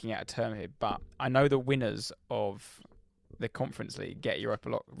speaking out of term here, but I know the winners of the Conference League get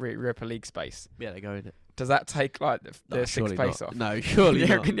Europa League space. Yeah, they go in it. Does that take like the sixth place not. off? No, surely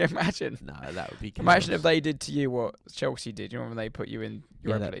not. Can you imagine? No, that would be chaos. Imagine if they did to you what Chelsea did. You remember when they put you in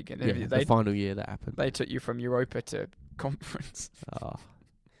Europa League? And the final year that happened. They took you from Europa to Conference. Oh.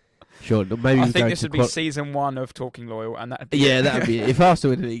 Sure, maybe I think this would be season 1 of Talking Loyal, and that'd be that'd be it. If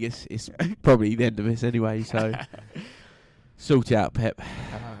Arsenal win the league, it's probably the end of this anyway. So sort it out, Pep.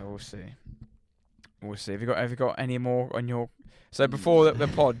 We'll see. We'll see. Have you got any more on your? So before the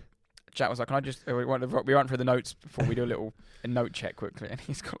pod, Jack was like, "Can I just?" We went through the notes before we do a note check quickly, and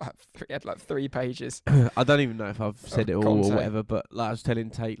he's got he had 3 pages. I don't even know if I've said it all Conte. or whatever, but like I was telling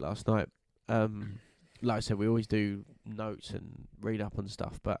Tate last night, like I said, we always do notes and read up on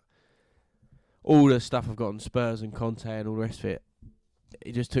stuff, but all the stuff I've got on Spurs and Conte and all the rest of it,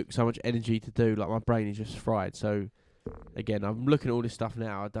 it just took so much energy to do. Like my brain is just fried. So again, I'm looking at all this stuff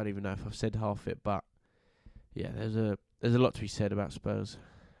now. I don't even know if I've said half it, but yeah, there's a lot to be said about Spurs,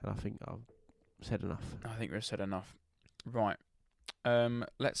 and I think I've said enough. I think we've said enough. Right.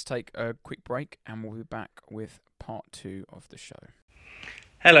 Let's take a quick break, and we'll be back with part 2 of the show.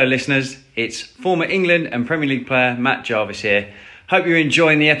 Hello listeners, it's former England and Premier League player Matt Jarvis here. Hope you're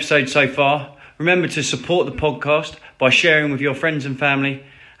enjoying the episode so far. Remember to support the podcast by sharing with your friends and family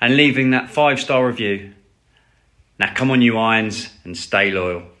and leaving that 5-star review. Now come on you Irons and stay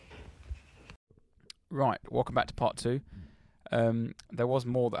loyal. Right, welcome back to part 2. There was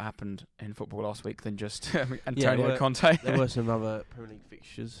more that happened in football last week than just Antonio Conte. There were some other Premier League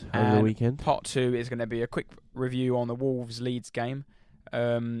fixtures over the weekend. Part 2 is going to be a quick review on the Wolves-Leeds game,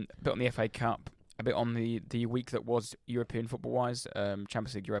 a bit on the FA Cup, a bit on the week that was European football-wise,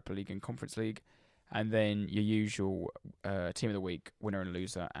 Champions League, Europa League and Conference League, and then your usual team of the week, winner and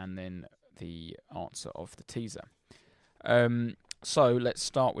loser, and then the answer of the teaser. So let's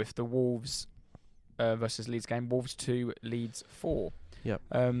start with the Wolves versus Leeds game. Wolves 2, Leeds 4. Yep.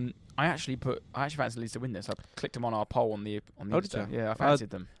 I actually fancied Leeds to win this. I clicked them on our poll on the Insta. Did you? Yeah, I fancied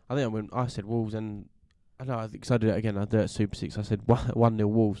them. I think I said Wolves, and I know because I did it again. I did it at Super 6. I said 1-0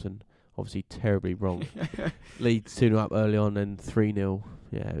 Wolves, and obviously terribly wrong. Leeds 2-0 up early on, and 3-0.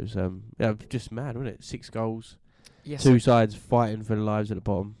 Yeah, it was just mad, wasn't it? 6 goals. Yes. 2 sides fighting for their lives at the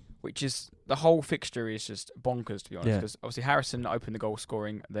bottom. Which is, the whole fixture is just bonkers, to be honest. Because obviously Harrison opened the goal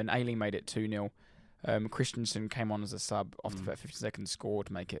scoring, then Ayling made it 2-0. Christensen came on as a sub after about 50 seconds, scored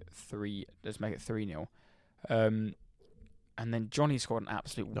to make it 3-0. And then Johnny scored an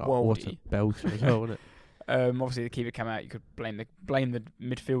absolute worldie. What a belter as well, wasn't it? Obviously the keeper came out. You could blame the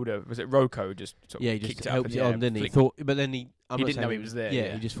midfielder. Was it Rocco? Just sort of kicked it up helped it on, didn't he? But then he didn't know he was there.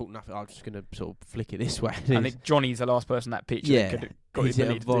 Yeah, he just thought nothing. I'm just going to sort of flick it this way. I think Johnny's the last person that pitch. He's hit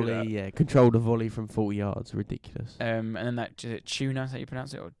a volley. Yeah, controlled a volley from 40 yards. Ridiculous. And then that Tuna, is that you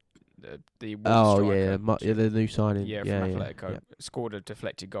pronounce it, or the striker, the new signing. Yeah, from Atletico. Scored a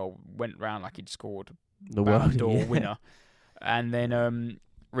deflected goal. Went round like he'd scored the Ballon d'Or winner. And then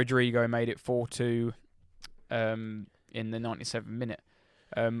Rodrigo made it 4-2 in the 97th minute.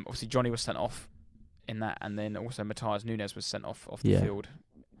 Obviously Johnny was sent off in that, and then also Matthias Nunes was sent off the field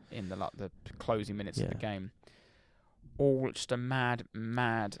in the closing minutes of the game. All just a mad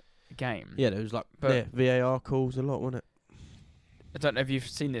game. Yeah, there was VAR calls a lot, wasn't it? I don't know if you've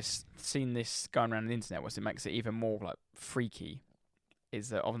seen this going around the internet. What makes it even more freaky is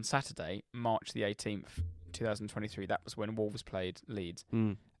that on Saturday, March the 18th, 2023, that was when Wolves played Leeds.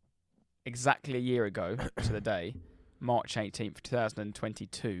 Exactly a year ago to the day, March 18th,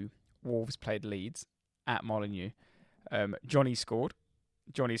 2022, Wolves played Leeds at Molineux. Johnny scored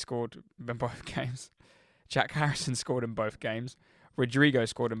in both games. Jack Harrison scored in both games. Rodrigo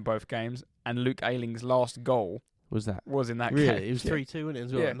scored in both games. And Luke Ayling's last goal was in that game. Really? It was 3-2, wasn't it,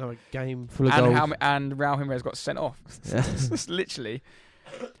 as well? Yeah. Another game full of goals. And Raul Jimenez got sent off. It's literally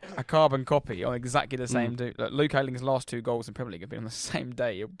a carbon copy on exactly the same day. Luke Ayling's last 2 goals in Premier League have been on the same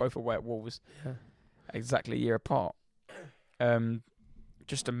day, both away at Wolves, exactly a year apart.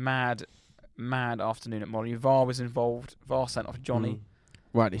 Just a mad afternoon at Molineux. VAR was involved. VAR sent off Johnny.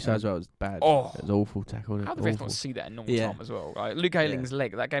 Rightly so as well. It was bad. It was an awful tackle. How did the refs not see that in normal time as well? Luke Ayling's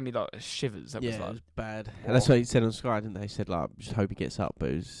leg, that gave me shivers. It was bad. And that's what he said on Sky, didn't they? He said, just hope he gets up, but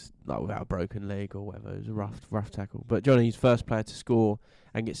it was without a broken leg or whatever. It was a rough tackle. But Johnny's first player to score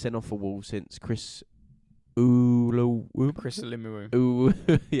and get sent off for Wolves since Chris Ulumu.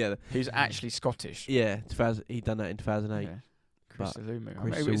 Yeah. Who's actually Scottish. Yeah, he'd done that in 2008. Yeah. Chris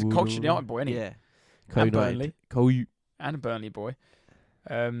Ulumu. He was a Colchester United boy, anyway. Yeah. And Burnley. And a Burnley boy.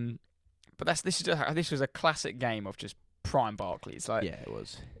 But this was a classic game of just prime Barclays. It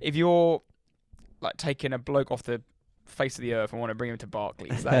was. If you're taking a bloke off the face of the earth and want to bring him to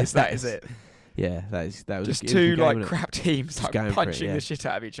Barclays, that is it. Yeah, that was just 2 crap teams punching the shit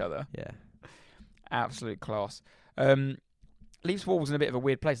out of each other. Yeah. Absolute class. Leaves Wolves in a bit of a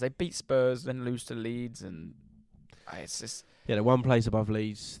weird place. They beat Spurs, then lose to Leeds, and it's just... Yeah, they're one place above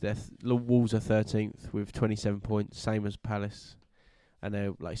Leeds. Wolves are 13th with 27 points, same as Palace. And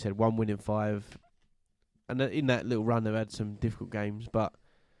they're, like I said, 1 win in 5. And in that little run, they've had some difficult games. But,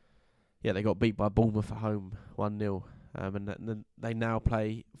 yeah, they got beat by Bournemouth at home, 1-0. And they now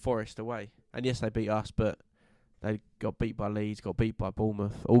play Forest away. And, yes, they beat us, but they got beat by Leeds, got beat by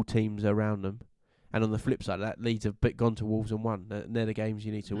Bournemouth. All teams are around them. And on the flip side of that, Leeds have gone to Wolves and won. They're the games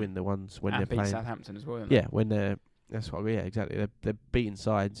you need to win, the ones when and they're playing. Southampton as well. Yeah, when they're... That's what. Yeah, exactly. They're beating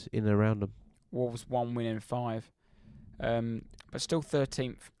sides in and around them. Wolves 1 win in 5, but still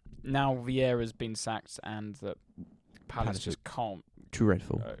 13th. Now Vieira's been sacked, and the Palace just can't.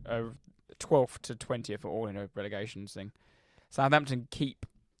 Dreadful. 12th to 20th are all in a relegation thing. Southampton keep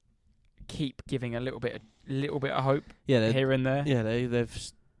giving a little bit of hope. Yeah, here and there. Yeah,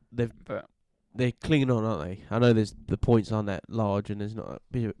 they're clinging on, aren't they? I know the points aren't that large, and there's not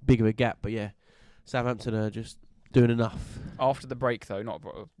a big of a gap, but yeah, Southampton are just doing enough. After the break, though, not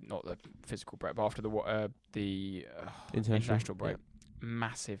the physical break, but after the international break,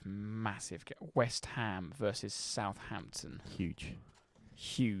 massive West Ham versus Southampton.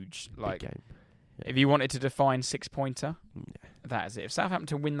 Huge. Like, big game. Yeah. If you wanted to define 6-pointer, that is it. If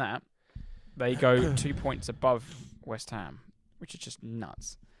Southampton win that, they go 2 points above West Ham, which is just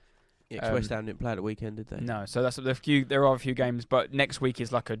nuts. Yeah, 'cause West Ham didn't play at the weekend, did they? No, so there are a few games, but next week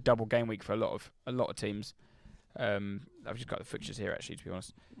is like a double game week for a lot of teams. I've just got the fixtures here, actually, to be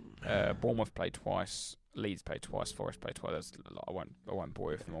honest. Bournemouth played twice, Leeds played twice, Forest played twice. There's a lot. I won't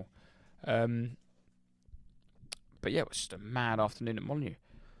bore you with them all. But yeah, it was just a mad afternoon at Molineux.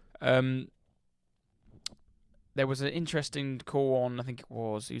 There was an interesting call on, I think it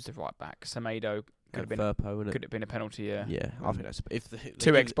was, who's the right back? Semedo. Could have been a penalty, yeah. Yeah, I think that's... If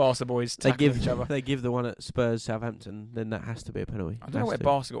two ex-Barca boys tackling each other. They give the one at Spurs Southampton, then that has to be a penalty. I don't know where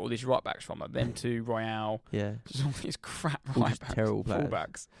Barca got all these right backs from. Like them two, Royale. Yeah. Just all these crap right backs. Terrible players.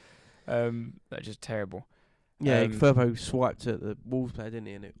 Fullbacks. They're just terrible. Yeah, Firpo swiped at the Wolves player, didn't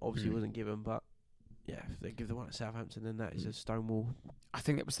he? And it obviously wasn't given, but... Yeah, if they give the one at Southampton, then that is a stonewall. I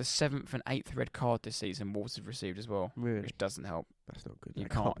think it was the 7th and 8th red card this season Wolves have received as well. Really? Which doesn't help. That's not good. You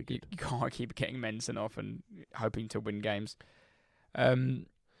can't keep getting men sent off and hoping to win games. And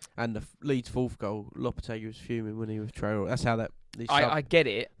the Leeds 4th goal, Lopetegui was fuming when he was Traore. That's how that... I get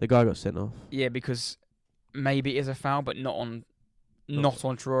it. The guy got sent off. Yeah, because maybe it is a foul, but not on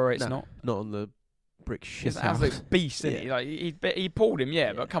Traore. It's not. Not on the brick shit. He's an absolute beast, isn't he? Like he pulled him,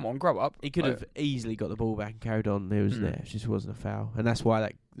 but come on, grow up. He could have easily got the ball back and carried on. It was there. It just wasn't a foul, and that's why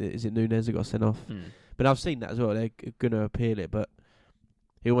is it Nunez that got sent off. But I've seen that as well. They're going to appeal it, but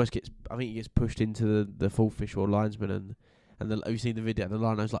he almost gets. I think he gets pushed into the full fish or linesman, and have you seen the video? The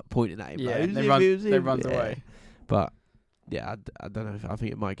lineman's like pointing at him. Yeah, like, they runs away. But yeah, I don't know. I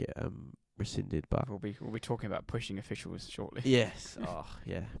think it might get rescinded. But we'll be talking about pushing officials shortly. Yes. Oh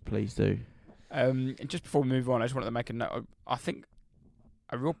yeah. Please do. And just before we move on, I just wanted to make a note. I think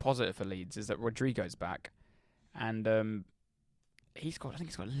a real positive for Leeds is that Rodrigo's back, and he's got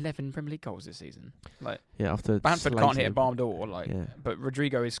 11 Premier League goals this season. Like, after Bamford can't hit a barn door, yeah. But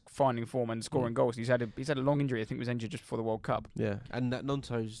Rodrigo is finding form and scoring goals. He's had a long injury. I think he was injured just before the World Cup. Yeah, and that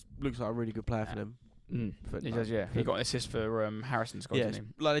Nonto's looks like a really good player for them. He does, yeah. He got an assist for Harrison's goal, didn't he?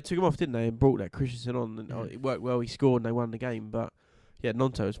 Like they took him off, didn't they, and brought that Christensen on, and it worked well. He scored and they won the game, but. Yeah,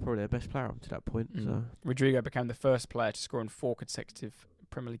 Nonto was probably their best player up to that point. So Rodrigo became the first player to score in 4 consecutive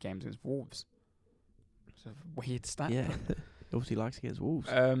Premier League games against Wolves. It's a weird stat. Yeah, obviously likes against Wolves.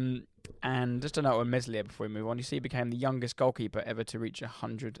 And just a note on Meslier before we move on. You see, he became the youngest goalkeeper ever to reach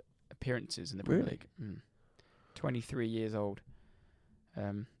 100 appearances in the Premier League. 23 years old.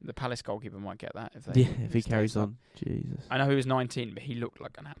 The Palace goalkeeper might get that if he carries on. Jesus. I know he was 19, but he looked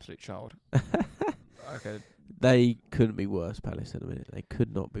like an absolute child. Okay. They couldn't be worse, Palace, at the minute. They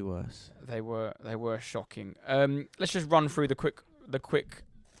could not be worse. They were shocking. Let's just run through a quick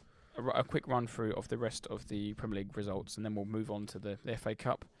run through of the rest of the Premier League results, and then we'll move on to the FA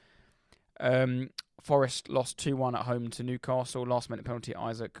Cup. Forest lost 2-1 at home to Newcastle. Last minute penalty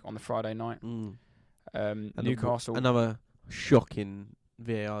Isaac on the Friday night. Newcastle. Another shocking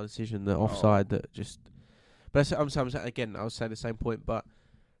VAR decision, the offside that just. But I'm saying again, I was saying the same point, but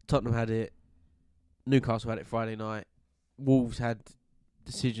Tottenham had it. Newcastle had it Friday night. Wolves had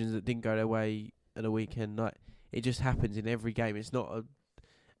decisions that didn't go their way at a weekend. Like, it just happens in every game. It's not a...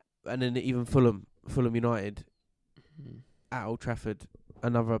 And then even Fulham United at Old Trafford,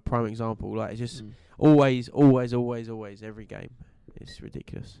 another prime example. Like, it's just always every game. It's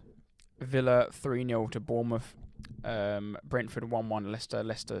ridiculous. Villa 3-0 to Bournemouth. Brentford 1-1 Leicester.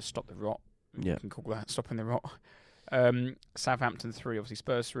 Leicester stopped the rot. Yeah. You can call that stopping the rot. Southampton 3, obviously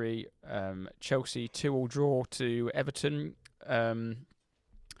Spurs 3. Chelsea 2-2 draw to Everton.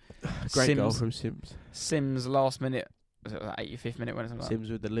 Great goal from Sims. Sims last minute, was it the 85th minute? When it Sims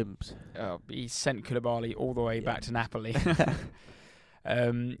with the limbs. he sent Koulibaly all the way back to Napoli.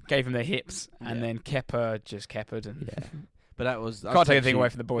 Gave him the hips, and then Kepa just Kepered. And But that was... can't take anything away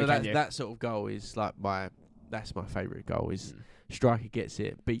from the boy, can you? That sort of goal is like that's my favourite goal. Is striker gets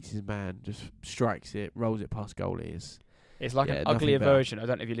it, beats his man, just strikes it, rolls it past goalie. It's like an uglier version. I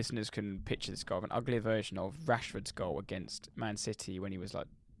don't know if your listeners can picture this goal. An uglier version of Rashford's goal against Man City when he was like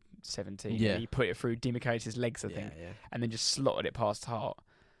 17. Yeah. He put it through Demichelis' legs, I think, and then just slotted it past Hart,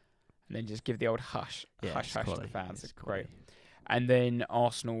 and then just give the old hush to the fans. It's great. And then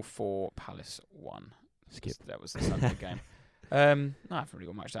Arsenal 4, Palace 1. Skip. That was the Sunday game. I haven't really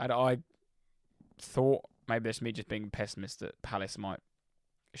got much to add. I thought maybe that's me just being pessimist that Palace might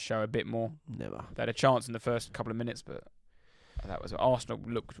show a bit more. Never. They had a chance in the first couple of minutes, but that was Arsenal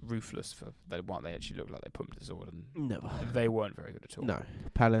looked ruthless for they actually looked like they put them to the sword, and Never. they weren't very good at all. No.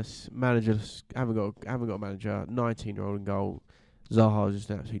 Palace managers haven't got a manager. 19-year-old in goal. Zaha's just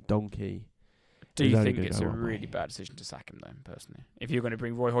an absolute donkey. Do you think it's a really bad decision to sack him, though, personally? If you're going to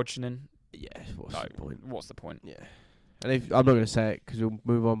bring Roy Hodgson in, what's the point? What's the point? Yeah. And I'm not going to say it because we'll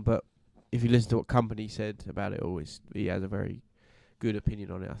move on, but if you listen to what Company said about it all, he has a very good opinion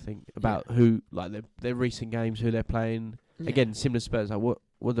on it, I think, about who, like their recent games, who they're playing. Yeah. Again, similar to Spurs, like what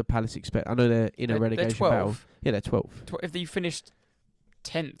do Palace expect? I know they're in a relegation battle. Yeah, they're 12th. If you finished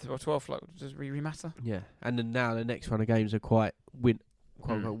 10th or 12th, like, does it really matter? Yeah. And then now the next run of games are quite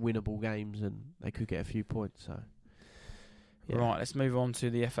winnable games, and they could get a few points. So, Right, let's move on to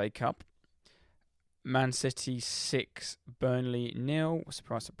the FA Cup. Man City 6, Burnley 0.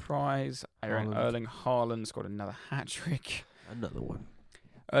 Surprise, surprise. Erling Haaland scored another hat-trick. Another one.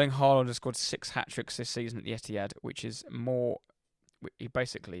 Erling Haaland has scored 6 hat-tricks this season at the Etihad, which is more...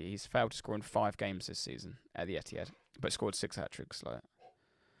 He's failed to score in 5 games this season at the Etihad, but scored 6 hat-tricks.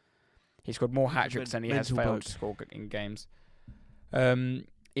 He scored more hat-tricks than he has failed to score in games.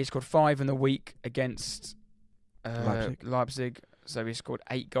 He scored 5 in the week against Leipzig. So he scored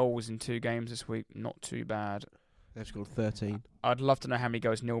 8 goals in 2 games this week. Not too bad. They've scored 13. I'd love to know how many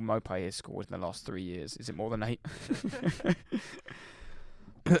goals Neil Maupay has scored in the last 3 years. Is it more than 8?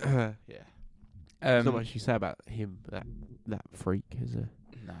 Yeah. There's not much you say about him. That freak is a...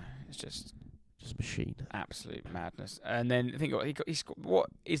 No, it's just machine. Absolute madness. And then think he scored.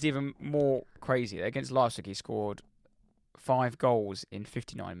 What is even more crazy? Against Leipzig, he scored 5 goals in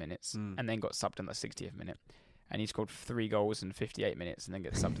 59 minutes, and then got subbed in the 60th minute. And he scored 3 goals in 58 minutes, and then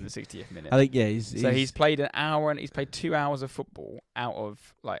gets subbed in the 60th minute. I think he's played an hour, and he's played 2 hours of football out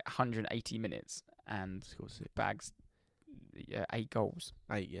of like 180 minutes, and bags 8 goals.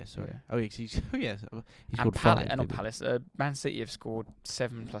 8, yeah, sorry. Yeah. Oh, he scored 5. Not Palace. Man City have scored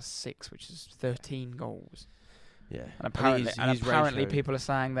 7 plus 6, which is 13 goals. Yeah. And apparently people are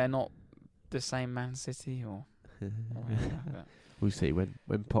saying they're not the same Man City, or we'll see when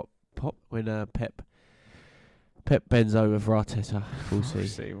Pep bends over for Arteta. We'll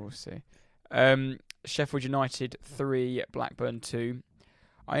see. We'll see. Sheffield United 3, Blackburn 2.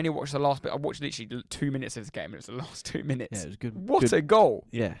 I only watched the last bit. I watched literally 2 minutes of this game, and it was the last 2 minutes. Yeah, it was good. What a goal!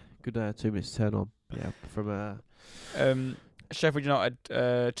 Yeah, good 2 minutes turn on. Yeah, from Sheffield United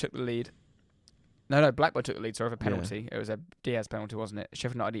took the lead. No, Blackburn took the lead. Sorry, for a penalty. Yeah. It was a Diaz penalty, wasn't it?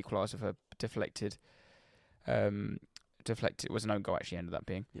 Sheffield United equalised with a deflected. Deflected was an own goal. Actually, ended up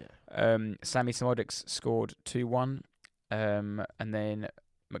being. Yeah. Sami Samodic scored 2-1, and then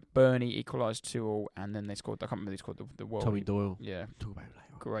McBurney equalised 2-2, and then they scored. I can't remember. They scored the world. Tommy Doyle. Yeah. Talk about it later.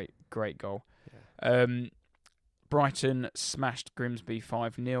 Great goal. Yeah. Brighton smashed Grimsby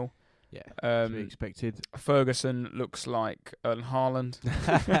 5-0. Yeah. As we expected. Ferguson looks like Erling Haaland.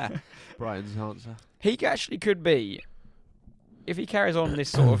 Brighton's answer. He actually could be, if he carries on this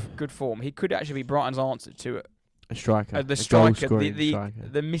sort of good form, he could actually be Brighton's answer to a striker. The striker,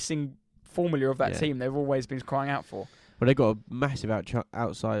 the missing formula of that team they've always been crying out for. Well, they've got a massive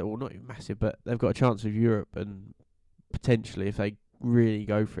outside, or not even massive, but they've got a chance of Europe, and potentially, if they really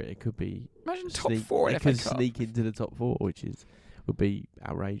go for it, it could be... Imagine top 4 in FA Cup. They could sneak into the top 4, which would be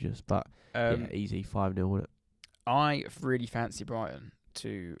outrageous, but easy 5-0, wouldn't it? I really fancy Brighton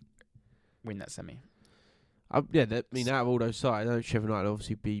to win that semi. Out of all those sides, I know Sheffield United will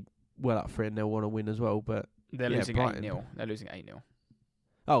obviously be well up for it, and they'll want to win as well, but... They're losing 8-0. They're losing 8-0.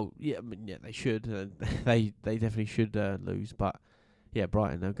 Oh, yeah, they should. They definitely should lose, but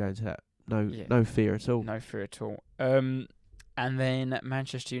Brighton, they'll go into that. No fear at all. No fear at all. And then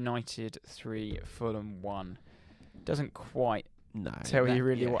Manchester United 3, Fulham 1. Doesn't quite No. tell you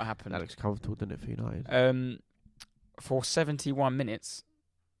really what happened. That looks comfortable, doesn't it, for United? For 71 minutes,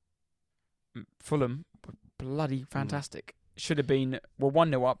 Fulham were bloody fantastic. Should have been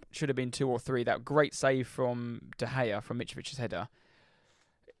 1-0 up. Should have been 2 or 3. That great save from De Gea from Mitrovic's header.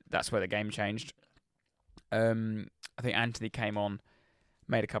 That's where the game changed. I think Anthony came on,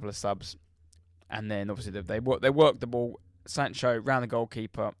 made a couple of subs, and then obviously they worked the ball. Sancho round the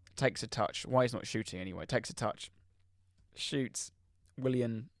goalkeeper, takes a touch. Why he's not shooting anyway? Takes a touch, shoots.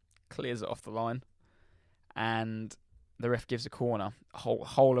 Willian clears it off the line, and the ref gives a corner.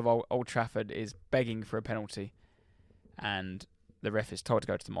 Whole of Old Trafford is begging for a penalty, and the ref is told to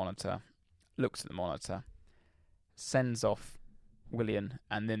go to the monitor. Looks at the monitor, sends off Willian,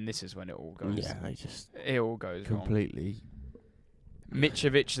 and then this is when it all goes. Yeah, it all goes completely wrong.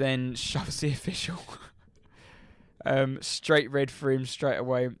 Mitrovic then shoves the official. Straight red for him straight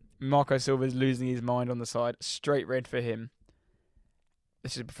away. Marco Silva's losing his mind on the side. Straight red for him.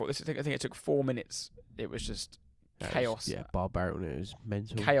 This is before. I think it took 4 minutes. It was just chaos. Barbaric. It was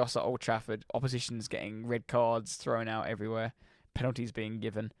mental. Chaos at Old Trafford. Opposition's getting red cards thrown out everywhere. Penalties being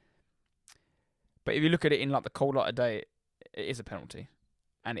given. But if you look at it in like the cold light of day, it is a penalty,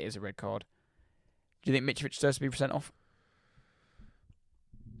 and it is a red card. Do you think Mitrovic deserves to be sent off?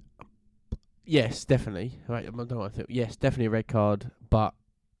 Yes, definitely. Right, I don't know. Yes, definitely a red card. But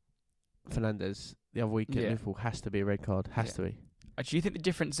Fernandes the other week at Liverpool has to be a red card. Has to be. Do you think the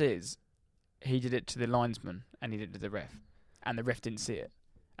difference is he did it to the linesman and he did it to the ref, and the ref didn't see it,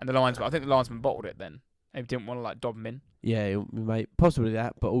 and the linesman? I think the linesman bottled it then. He didn't want to dob him in. Yeah, mate, possibly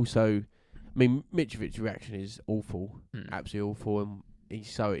that, but also, I mean, Mitrovic's reaction is awful, absolutely awful, and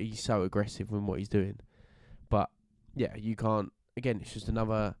he's so aggressive in what he's doing. But yeah, you can't. Again, it's just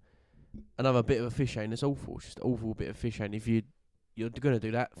another bit of officiating. It's awful. It's just an awful bit of officiating. If you're gonna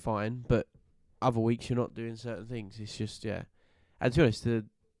do that, fine. But other weeks you're not doing certain things. It's just And to be honest, the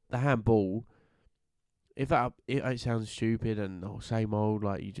handball, if it sounds stupid and same old,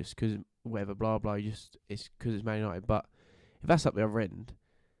 like you just because whatever blah blah, it's because it's Man United. But if that's up the other end,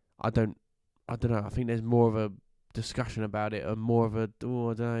 I don't know. I think there's more of a discussion about it, and more of I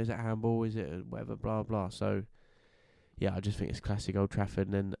don't know, is it handball? Is it whatever blah blah? So yeah, I just think it's classic Old Trafford.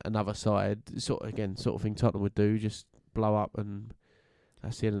 And then another side, sort of thing Tottenham would do, just blow up, and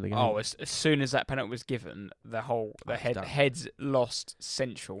that's the end of the game. Oh, as soon as that penalty was given, heads lost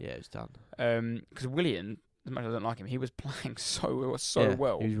central. Yeah, it's done. Because Willian, as much as I don't like him, he was playing so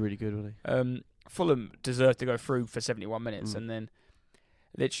well. He was really good, wasn't he? Fulham deserved to go through for 71 minutes, and then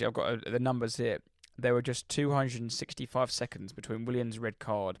literally I've got the numbers here. There were just 265 seconds between Willian's red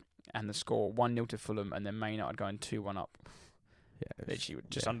card and the score 1-0 to Fulham, and then Man United going 2-1 up. Yeah, literally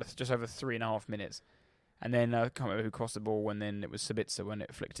just over 3.5 minutes. And then I can't remember who crossed the ball, and then it was Sabitzer when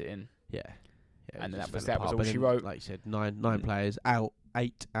it flicked it in. Yeah. And that was all she wrote. Like you said, nine players out,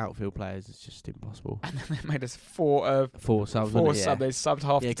 8 outfield players. It's just impossible. And then they made us four subs. They subbed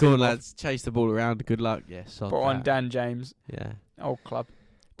half. Yeah, come on, lads, chase the ball around. Good luck. Yeah, sod Put that. on Dan James. Yeah, old club.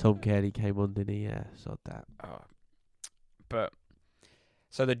 Tom Kearney came on, didn't he? Yeah, sod that. But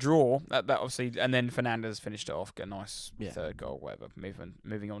so the draw that obviously, and then Fernandes finished it off, got a nice third goal, whatever.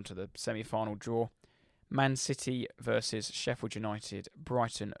 Moving on to the semi-final draw. Man City versus Sheffield United,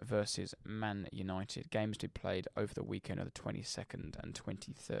 Brighton versus Man United. Games to be played over the weekend of the 22nd and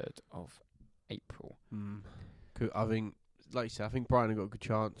 23rd of April. I think, like you said, I think Brighton have got a good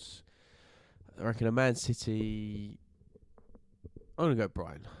chance. I reckon a Man City. I'm gonna go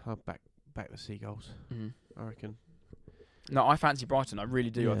Brighton. I'll back the Seagulls. I reckon. No, I fancy Brighton. I really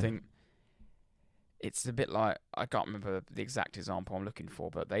do. Yeah. I think it's a bit like, I can't remember the exact example I'm looking for,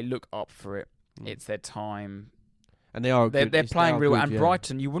 but they look up for it. It's their time, and they're playing real. And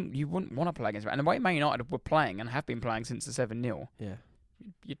Brighton, you wouldn't want to play against. And the way Man United were playing and have been playing since the 7-0,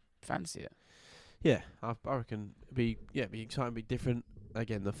 you'd fancy it. Yeah, I reckon it'd be exciting, be different.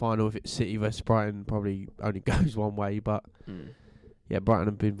 Again, the final, if it's City versus Brighton, probably only goes one way. But Brighton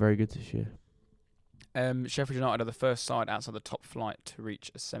have been very good this year. Sheffield United are the first side outside the top flight to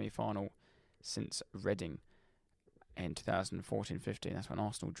reach a semi-final since Reading in 2014-15. That's when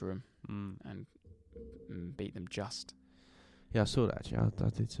Arsenal drew them and beat them just. Yeah, I saw that actually. I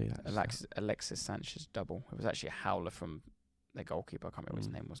did see that. Alexis Sanchez double. It was actually a howler from their goalkeeper. I can't remember what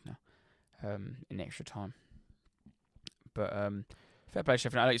his name was now. In extra time. But fair play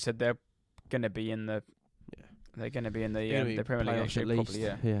Sheffield. Like you said, they're going to be in the. Yeah. They're going to be in the Premier League next year, probably.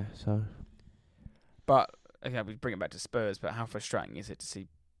 Yeah. Yeah. So. But we bring it back to Spurs. But how frustrating is it to see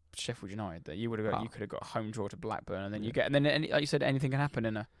Sheffield United that you could have got a home draw to Blackburn, and then you get, and then like you said, anything can happen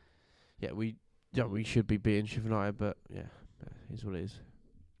in a. Yeah, we should be beating Sheffield United, but it is what it is.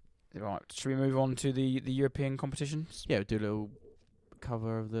 Right, should we move on to the European competitions? Yeah, we'll do a little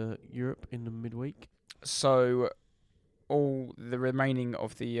cover of the Europe in the midweek. So all the remaining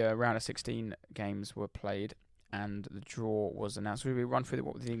of the round of 16 games were played, and the draw was announced. We run through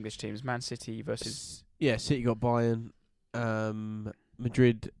what were the English teams: Man City versus City got Bayern,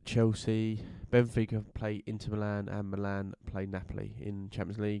 Madrid, Chelsea, Benfica play Inter Milan, and Milan play Napoli in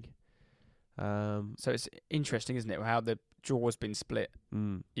Champions League. So it's interesting, isn't it, how the draw's been split?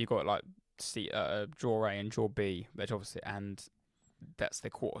 You got like draw A and draw B, which obviously, and that's the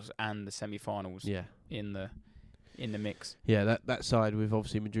quarters and the semi-finals. Yeah. in the mix. Yeah, that side with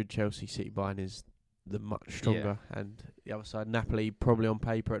obviously Madrid, Chelsea, City, Bayern is the much stronger, and the other side, Napoli, probably on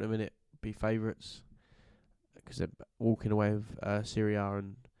paper at the minute, be favourites because they're walking away with Serie A,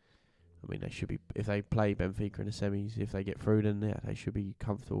 and I mean they should be, if they play Benfica in the semis, if they get through, then they should be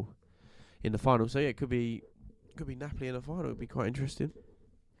comfortable in the final. So yeah, it could be Napoli in the final. It'd be quite interesting.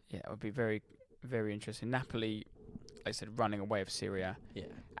 Yeah, it would be very, very interesting. Napoli, like I said, running away with Serie A. Yeah,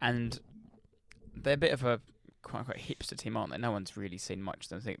 and they're a bit of a quite hipster team, aren't they? No one's really seen much of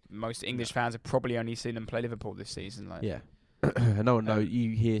them. I think most English fans have probably only seen them play Liverpool this season. Like, yeah. No one knows.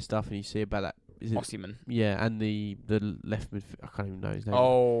 You hear stuff and you see about that. Is it Osimhen? Yeah, and the left midfield. I can't even know his name.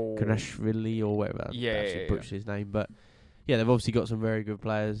 Oh, Kvaratskhelia or whatever. Yeah, butchered his name, but yeah, they've obviously got some very good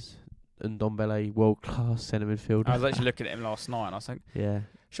players. And Ndombele, world class centre midfielder. I was actually looking at him last night, and I was like, yeah,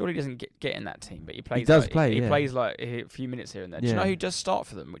 surely he doesn't get in that team, but he plays. He does like, play. He plays like a few minutes here and there. Do you know who does start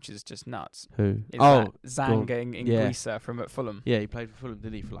for them, which is just nuts? Who? Zanga Inguisa from Fulham. Yeah, he played for Fulham,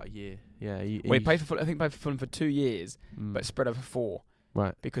 didn't he, for like a year? Yeah, he played for Fulham. I think he played for Fulham for 2 years, but spread over 4.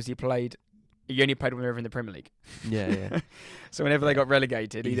 Right. Because he only played when they were in the Premier League. Yeah. So whenever they got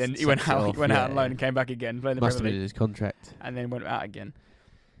relegated, he went out on loan and came back again, played in the Must have Premier been in League, his contract. and then went out again.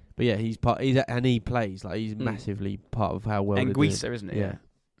 But yeah, he plays like he's massively part of how well. Inguisa, isn't it? Yeah.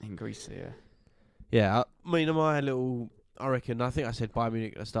 Inguisa, yeah. Yeah, I mean, I reckon. I think I said Bayern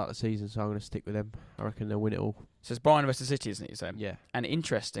Munich at the start of the season, so I'm going to stick with them. I reckon they'll win it all. So it's Bayern versus City, isn't it? So yeah. And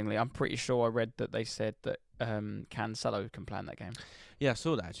interestingly, I'm pretty sure I read that they said that Cancelo can play in that game. Yeah, I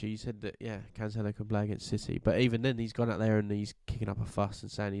saw that actually. He said that Cancelo can play against City, but even then, he's gone out there and he's kicking up a fuss and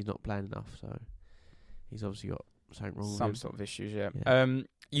saying he's not playing enough. So he's obviously got something wrong. Some sort of issues, yeah.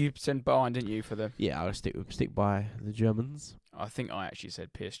 You said Bayern, didn't you, for the? Yeah, I'll stick by the Germans. I think I actually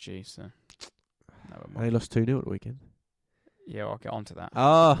said PSG, so. Never mind. And they lost 2-0 at the weekend. Yeah, I'll get onto that.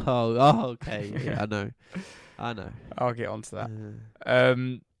 Oh, okay. Yeah, I know. I'll get onto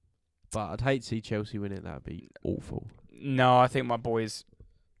that. But I'd hate to see Chelsea win it. That would be awful. No, I think my boys,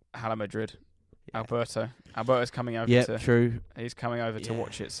 Hala Madrid, Yeah. Alberto's coming over. Yeah, true. He's coming over to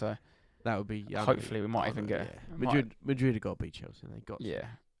watch it, so that would be. Hopefully, we might even get. Yeah. Madrid have got to beat Chelsea. They got. Yeah.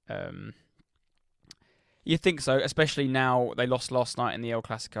 You think so, especially now they lost last night in the El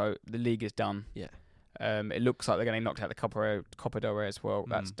Clasico. The league is done. Yeah. It looks like they're getting knocked out the Copa del Rey as well.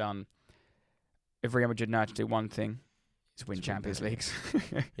 That's done. If Real Madrid now have to do one thing, it's win Champions Leagues.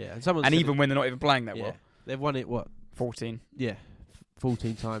 Yeah, and even when they're not even playing that well. They've won it, 14? Yeah,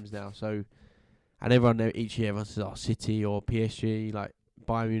 14 times now. So, and everyone there, each year everyone says, City or PSG, like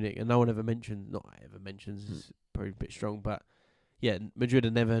Bayern Munich, and no one ever mentions, it's probably a bit strong, but yeah, Madrid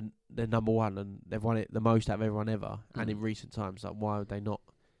are never, they're number one, and they've won it the most out of everyone ever. And in recent times, like, why would they not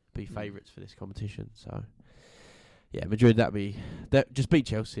be favourites for this competition? So, yeah, Madrid, just beat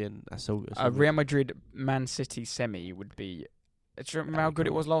Chelsea, and that's all. Real Madrid Man City semi would be. Do you remember how good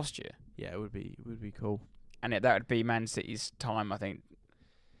it was last year? Yeah, it would be cool. And that would be Man City's time, I think,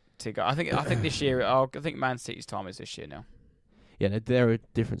 to go. I think this year. I think Man City's time is this year now. Yeah, they're a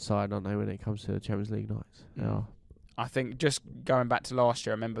different side, aren't they, when it comes to the Champions League nights? They are. I think just going back to last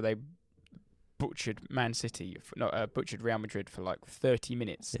year, I remember they butchered butchered Real Madrid for like 30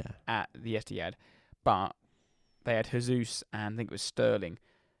 minutes at the Etihad, but they had Jesus and I think it was Sterling,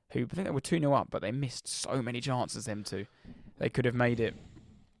 who I think they were 2-0 up, but they missed so many chances. Them two, they could have made it.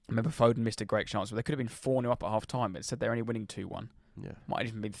 I remember Foden missed a great chance, but they could have been 4-0 up at half time, but instead they're only winning 2-1. Yeah, might have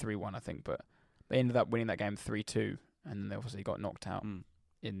even been 3-1, I think, but they ended up winning that game 3-2, and they obviously got knocked out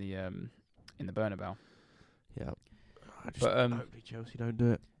in the Bernabeu. Yeah. Hopefully Chelsea don't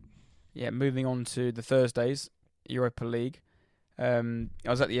do it. Yeah, moving on to the Thursdays, Europa League. I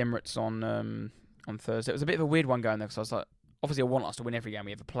was at the Emirates on Thursday. It was a bit of a weird one going there because I was like, obviously I want us to win every game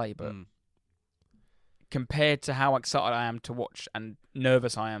we ever play, but compared to how excited I am to watch and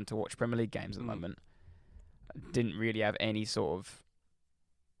nervous I am to watch Premier League games at the moment, I didn't really have any sort of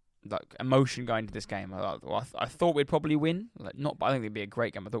like emotion going to this game. I thought we'd probably win, but I think it'd be a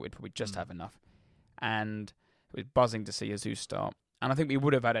great game. I thought we'd probably just have enough, and it was buzzing to see Jesus start. And I think we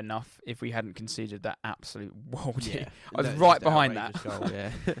would have had enough if we hadn't conceded that absolute worldie. Yeah. I was right behind that. Goal,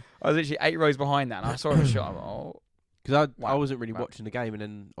 yeah. I was literally 8 rows behind that, and I saw him shot. Because I Wow. wasn't really Wow. watching the game, and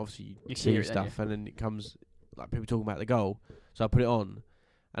then obviously You see hear it, then, stuff, and then it comes like people talking about the goal. So I put it on,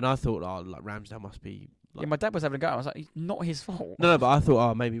 and I thought, like Ramsdale must be. Yeah, my dad was having a go. I was like, it's not his fault. No, but I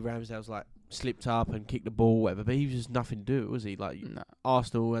thought, maybe Ramsdale's like slipped up and kicked the ball, whatever. But he was just nothing to do it, was he? Like No.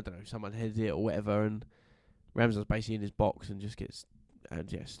 Arsenal, I don't know, someone headed it or whatever, and Ramsdale's basically in his box and just gets,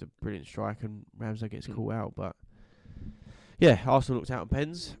 just a brilliant strike, and Ramsdale gets caught out. But yeah, Arsenal looked out on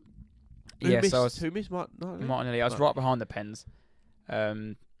pens. Yeah, so Who missed Martinelli. I was right behind the pens.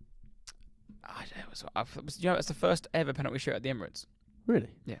 It's the first ever penalty shoot at the Emirates. Really?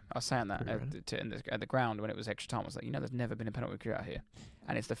 Yeah, I was saying that Pretty at the ground when it was extra time. I was like, there's never been a penalty shootout here,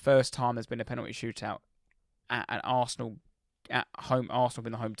 and it's the first time there's been a penalty shootout at Arsenal at home. Arsenal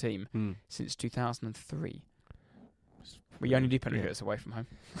been the home team since 2003. We only do penalty shootouts away from home.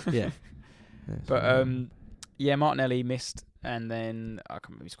 Yeah. But Martinelli missed, and then I can't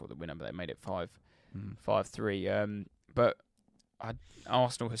remember who scored the winner, but they made it 5-3. But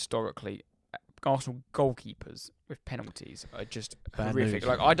Arsenal historically, Arsenal goalkeepers with penalties are just Bad horrific. news.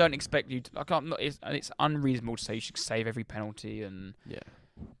 Like, I don't expect you to. Like, it's unreasonable to say you should save every penalty. And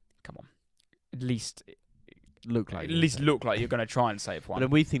come on, at least look like you're going to try and save one. But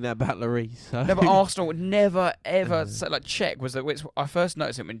then we think that about Lloris. So. No, but Arsenal would never ever say, like, Czech was I first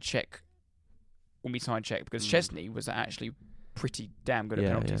noticed it when we signed Czech, because Chesney was actually pretty damn good at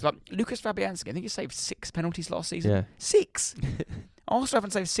penalties. Like Lucas Fabianski, I think he saved 6 penalties last season. Yeah. 6. Arsenal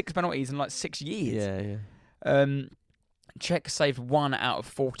haven't saved 6 penalties in like 6 years. Yeah. Czech saved 1 out of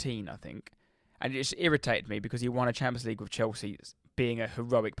 14, I think, and it just irritated me because he won a Champions League with Chelsea, being a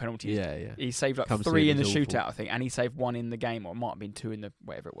heroic penalty. Yeah. He saved like Comes 3 in in the as shootout, awful. I think, and he saved 1 in the game, or it might have been 2 in the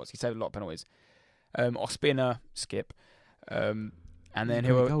whatever it was. He saved a lot of penalties. Ospina, skip, and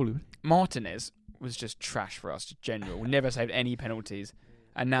then Martinez was just trash for us, just general. Never saved any penalties,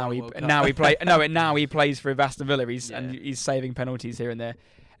 and now he plays for Aston Villa. He's saving penalties here and there.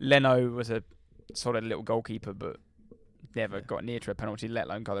 Leno was a solid little goalkeeper, but never got near to a penalty, let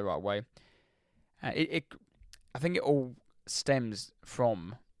alone go the right way. I think it all stems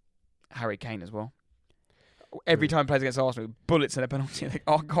from Harry Kane as well. Every time he plays against Arsenal, bullets in a penalty.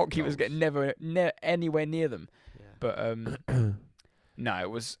 Our goalkeepers get never anywhere near them. Yeah. But no, it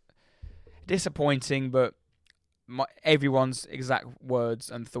was disappointing. But everyone's exact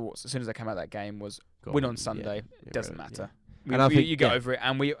words and thoughts as soon as they came out of that game was win on Sunday. It doesn't matter. And I think you get over it.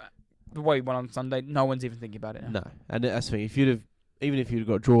 And the way we won on Sunday, no one's even thinking about it now. No, and that's the thing. Even if you'd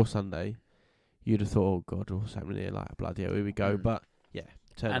got a draw Sunday, you'd have thought, oh God, what's happening here? Like, bloody hell, here we go. But yeah,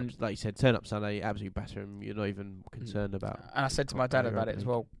 like you said, turn up Sunday, absolutely batter him. You're not even concerned about. And I said to my dad about it as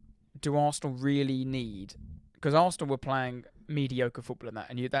well. Do Arsenal really need? Because Arsenal were playing mediocre football in that,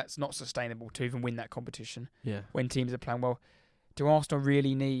 and that's not sustainable to even win that competition. Yeah. When teams are playing well, do Arsenal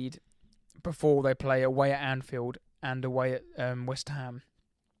really need, before they play away at Anfield and away at West Ham,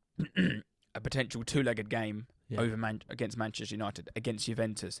 a potential 2-legged game against Manchester United, against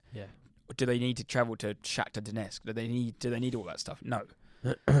Juventus? Yeah. Do they need to travel to Shakhtar Donetsk? Do they need all that stuff? No.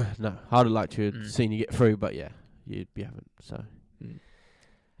 No. I'd have liked to have seen you get through, but yeah, you haven't. So.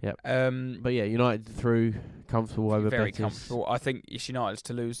 Yep. But yeah, United through, comfortable over very Betis. comfortable. I think it's United's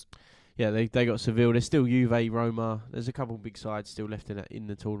to lose. Yeah, they got Seville. There's still Juve, Roma. There's a couple of big sides still left in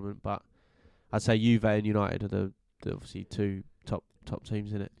the tournament, but I'd say Juve and United are the obviously 2 top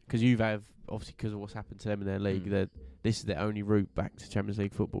teams in it. Because Juve have, obviously, because of what's happened to them in their league, this is their only route back to Champions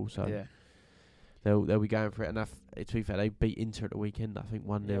League football. So they'll be going for it. And to be fair, they beat Inter at the weekend, I think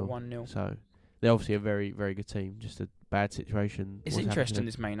 1-0. 1-0. So they're obviously a very, very good team. Just a bad situation. It's interesting,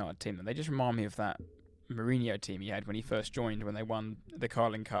 this Man United team. They just remind me of that Mourinho team he had when he first joined, when they won the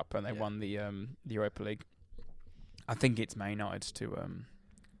Carling Cup and they won the Europa League. I think it's Man United's to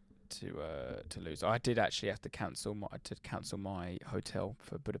lose. I did actually have to cancel my hotel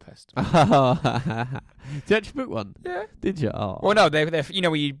for Budapest. Did you actually book one? Yeah. Did you? Oh. Well, no, they're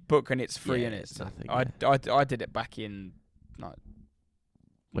where you book and it's free, and it's nothing. I did it back in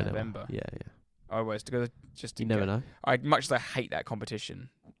November. Yeah. I always just you never know. Much as I hate that competition,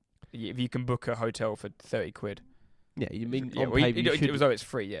 if you can book a hotel for 30 quid. Yeah, you mean on paper, it was though it's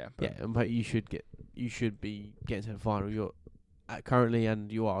free, yeah. But yeah, but you should be getting to the final. You're currently,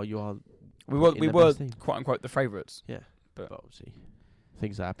 and you are. We were quote unquote the favourites. Yeah, but obviously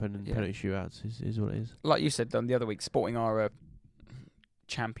things that happen and penalty shootouts is what it is. Like you said the other week, Sporting are a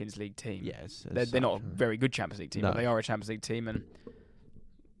Champions League team. Yes, they're not a very good Champions League team, but they are a Champions League team, and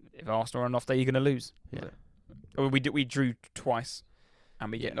if Arsenal are on off day, you're going to lose. Yeah. We drew twice,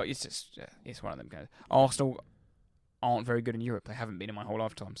 and we get it's just it's one of them guys. Arsenal aren't very good in Europe. They haven't been in my whole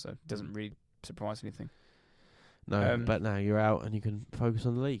lifetime, so it doesn't really surprise anything. No, but now you're out and you can focus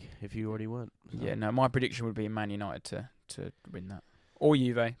on the league if you already weren't. So. Yeah, no, my prediction would be Man United to win that. Or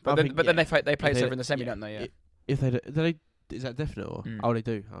Juve. But I then, think, then they play If each other in the semi, don't they? Yeah. If they, do they, is that definite or? Mm. Oh, they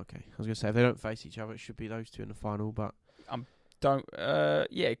do. Okay, I was gonna say if they don't face each other, it should be those two in the final. But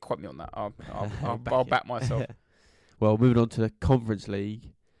Yeah, quote me on that. I'll back myself. Well, moving on to the Conference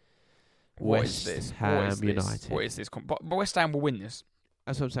League. What West is this? Ham United. What is this? But West Ham will win this.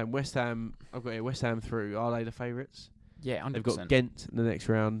 That's what I'm saying. West Ham. I've got here West Ham through. Are they the favourites? Yeah, 100%. They've got Ghent in the next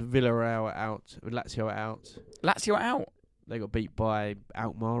round. Villarreal are out. Lazio are out. Lazio out. They got beat by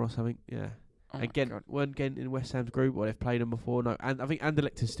Alkmaar or something. Yeah. Oh And Ghent weren't Ghent in West Ham's group, or they've played them before. No, and I think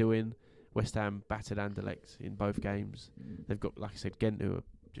Anderlecht is still in. West Ham battered Anderlecht in both games. They've got, like I said, Ghent who are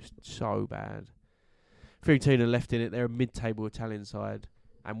just so bad. Fiorentina left in it. They're a mid-table Italian side.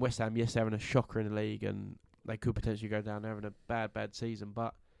 And West Ham, yes, they're having a shocker in the league, and they could potentially go down. They're having a bad season,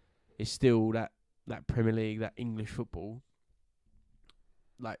 but it's still that Premier League, that English football.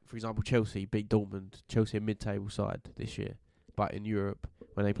 Like, for example, Chelsea beat Dortmund. Chelsea a mid-table side this year. But in Europe,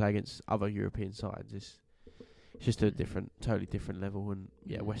 when they play against other European sides, it's just a totally different level. And,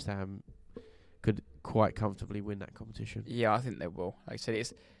 yeah, West Ham could quite comfortably win that competition. Yeah, I think they will. Like I said,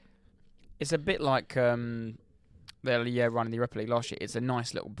 it's a bit like their run in the Europa League last year. It's a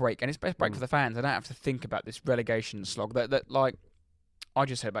nice little break, and it's a best break for the fans. I don't have to think about this relegation slog. That like I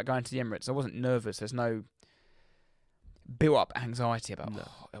just said about going to the Emirates. I wasn't nervous. There's no built-up anxiety about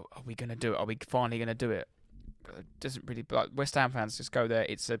are we going to do it? Are we finally going to do it? It doesn't really. Like West Ham fans just go there.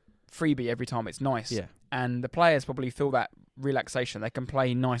 It's a freebie every time. It's nice, Yeah. and the players probably feel that relaxation. They can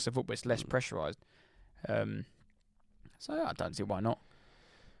play nicer football. It's less pressurised. So I don't see why not.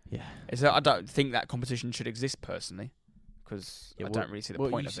 Yeah. I don't think that competition should exist personally, because I don't really see the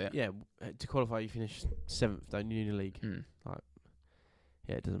point of it. Yeah, to qualify, you finish 7th, don't you, in the league?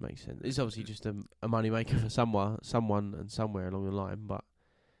 Yeah, it doesn't make sense. It's obviously just a money maker for someone and somewhere along the line. But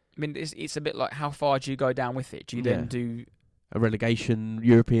I mean, it's a bit like, how far do you go down with it? Do you then do a relegation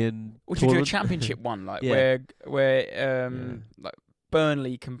European? Or do you do a championship one, like where like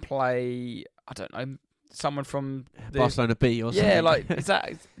Burnley can play? I don't know, someone from Barcelona B or something. Yeah, like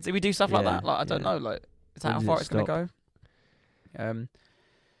do we do stuff like that? Like I don't know, like is that how far it's going to go?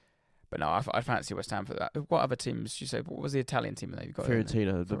 But no, I fancy West Ham for that. What other teams did you say? What was the Italian team that you've got?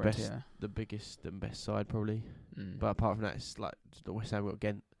 Fiorentina, the biggest and best side probably. But apart from that, it's like the West Ham got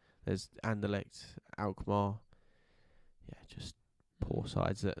Ghent. There's Anderlecht, Alkmaar. Yeah, just poor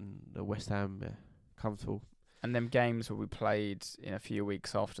sides and the West Ham comfortable. And them games will be played in a few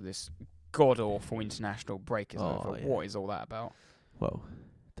weeks after this god-awful international break is over. Yeah. What is all that about? Well,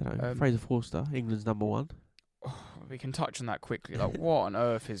 don't know. Fraser Forster, England's number one. We can touch on that quickly. Like, what on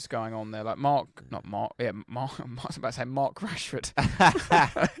earth is going on there? Like, Mark. I was about to say Mark Rashford.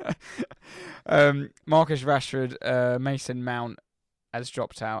 Marcus Rashford, Mason Mount has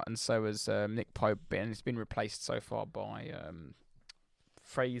dropped out, and so has Nick Pope, and it's been replaced so far by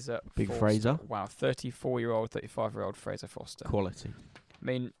Fraser. Fraser. Wow, 34-year-old, 35-year-old Fraser Forster. Quality. I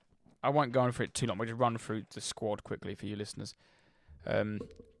mean, I won't go on for it too long. We'll just run through the squad quickly for you listeners.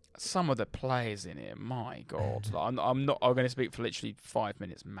 Some of the players in it, my God. Like, I'm going to speak for literally 5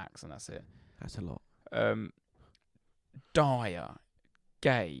 minutes max, and that's it. That's a lot. Dyer,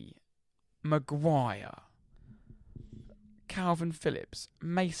 Gay, Maguire, Calvin Phillips,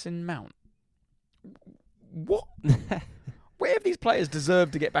 Mason Mount. What? Where have these players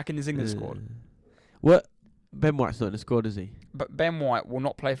deserved to get back in this England squad? What? Ben White's not in the squad, is he? But Ben White will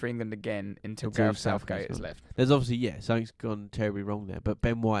not play for England again until Gareth Southgate has left. There's obviously, something's gone terribly wrong there. But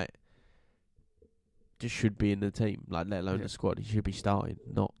Ben White just should be in the team, like let alone the squad. He should be starting,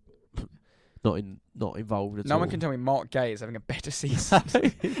 not involved at all. No one can tell me Mark Gay is having a better season.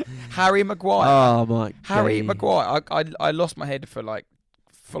 Harry Maguire. Oh, Mark Harry Gay. Maguire. I lost my head for like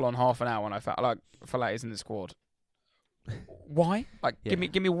full on half an hour when I felt like he's in the squad. Why? Like, give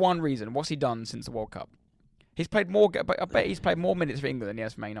me one reason. What's he done since the World Cup? He's played more. I bet he's played more minutes for England than he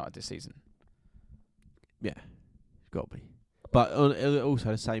has for Man United this season. Yeah, got to be. But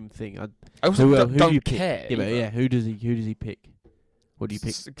also the same thing. I also who don't do you care. Pick? Yeah, but who does he pick? What do you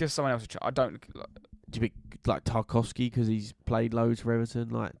pick? Give someone else a try. I don't. Do you pick like Tarkowski because he's played loads for Everton?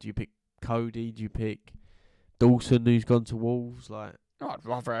 Like, do you pick Cody? Do you pick Dawson who's gone to Wolves? Like, I'd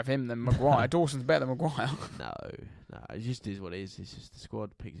rather have him than Maguire. Dawson's better than Maguire. No, it just is what it is. It's just the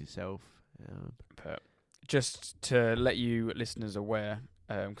squad picks itself. But just to let you listeners aware,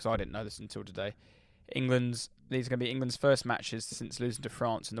 because I didn't know this until today, these are going to be England's first matches since losing to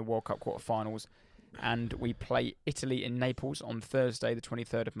France in the World Cup quarter-finals, and we play Italy in Naples on Thursday, the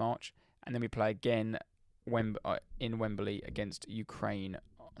 23rd of March, and then we play again in Wembley against Ukraine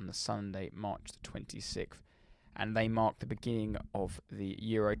on the Sunday, March the 26th. and they mark the beginning of the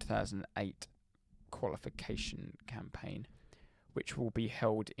Euro 2008 qualification campaign, which will be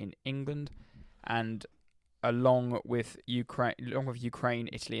held in England, and along with Ukraine,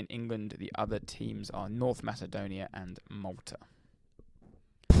 Italy, and England, the other teams are North Macedonia and Malta.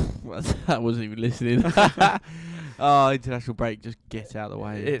 Well, I wasn't even listening. International break, just get out of the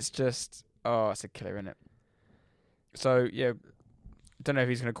way. It's just, it's a killer, isn't it? So yeah, don't know if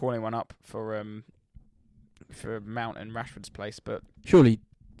he's going to call anyone up for Mount and Rashford's place, but surely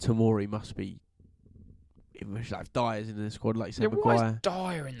Tomori must be. Like Dyer's in the squad, like you said. Why Maguire. is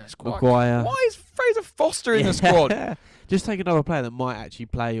Dyer in the squad? Maguire. Why is Fraser Foster in the squad? Just take another player that might actually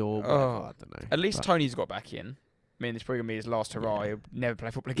play, or whatever, I don't know. At least but Tony's got back in. I mean, it's probably going to be his last hurrah. He'll never play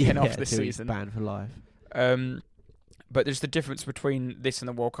football again after this season. Banned for life. But there's the difference between this and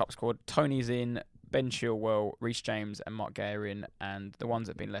the World Cup squad. Tony's in, Ben Chilwell, Reece James, and Mark Gay are in, and the ones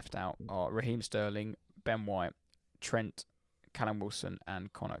that have been left out are Raheem Sterling, Ben White, Trent, Callum Wilson,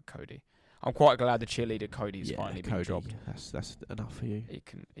 and Connor Cody. I'm quite glad the cheerleader Cody's finally been dropped. That's enough for you. He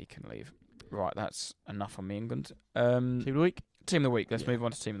can leave. Right, that's enough on me, England. Team of the week? Team of the week. Let's move on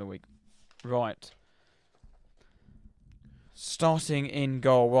to Team of the week. Right. Starting in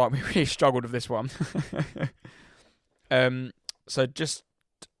goal. Right, we really struggled with this one. So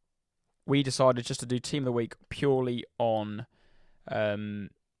we decided just to do Team of the Week purely on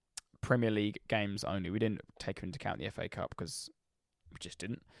Premier League games only. We didn't take into account the FA Cup because we just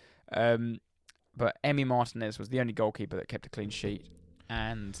didn't. But Emi Martinez was the only goalkeeper that kept a clean sheet,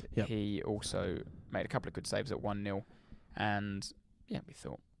 and he also made a couple of good saves at 1-0. And we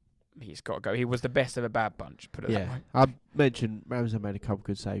thought he's got to go. He was the best of a bad bunch. Put it that way. I mentioned Ramsey made a couple of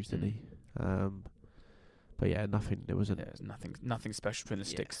good saves, didn't he? But nothing. There wasn't. There's nothing special between the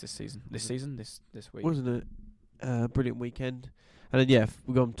sticks this season. This week wasn't it? Brilliant weekend. And then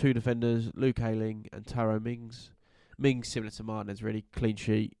we've got 2 defenders, Luke Ayling and Tyrone Mings. Mings similar to Martinez, really clean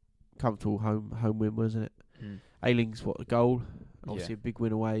sheet. Comfortable home win, wasn't it? Ayling's a goal. Obviously a big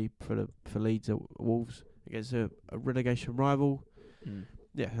win away for Leeds at Wolves against a relegation rival.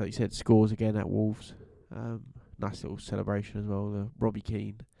 Yeah, like you said, scores again at Wolves. Nice little celebration as well. The Robbie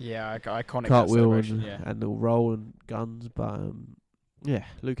Keane. Yeah, iconic cartwheel and little roll and guns. But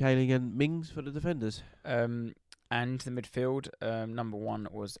Luke Ayling and Mings for the defenders. And the midfield, number 1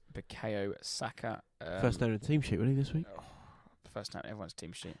 was Bukayo Saka. First name on the team sheet, really, this week? First name on everyone's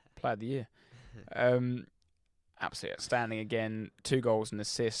team sheet. Player of the year. Absolutely outstanding again. 2 goals and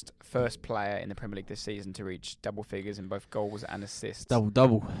assist. First player in the Premier League this season to reach double figures in both goals and assists.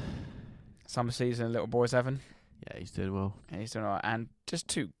 Double. Summer season, little boy's having. Yeah, he's doing well. He's doing all right. And just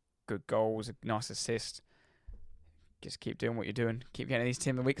 2 good goals, a nice assist. Just keep doing what you're doing. Keep getting these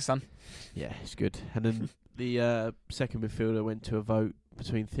Team of the Week, son. Yeah, it's good. And then the second midfielder went to a vote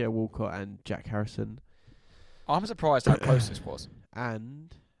between Theo Walcott and Jack Harrison. I'm surprised how close this was.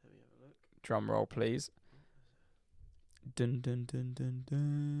 And drum roll, please. Dun dun dun dun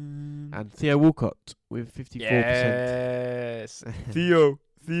dun. And Theo Walcott with 54%. Yes, Theo.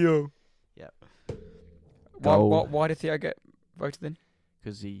 Yep. Why did Theo get voted in?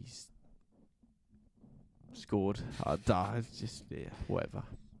 Because he's scored. It's just whatever.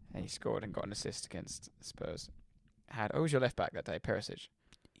 And he scored and got an assist against Spurs. Who was your left back that day? Perisic.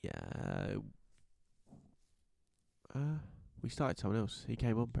 Yeah. We started someone else. He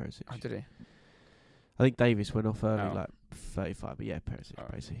came on Perisic. Oh, did he? I think Davis went off early, like 35. But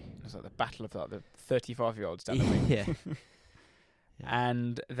Perisic, basically. It was like the battle of the 35-year-olds down the wing. Yeah.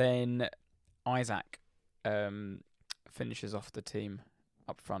 And then Isaac finishes off the team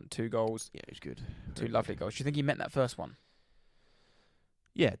up front. 2 goals. Yeah, it was good. 2 lovely goals. Do you think he meant that first one?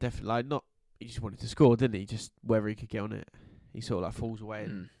 Yeah, definitely. He just wanted to score, didn't he? Just whether he could get on it. He sort of falls away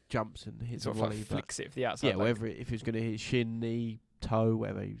and jumps and hits a volley. Flicks it for the outside. Yeah, whether if he was going to hit shin, knee, toe,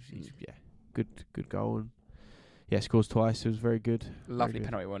 whatever. He's good goal. And scores twice. It was very good. Lovely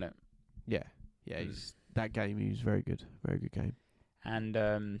penalty, wasn't it? Yeah. That game, he was very good. Very good game. And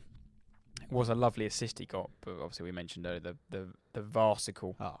it was a lovely assist he got, but obviously we mentioned earlier the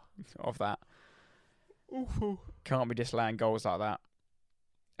farcical of that. Awful. Can't be disallowing goals like that.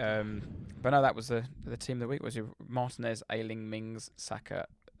 But no, that was the team of the week. Was Martinez, Ayling, Mings, Saka,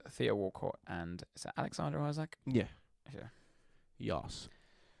 Theo Walcott, and is that Alexander Isaac? Yeah. Yes.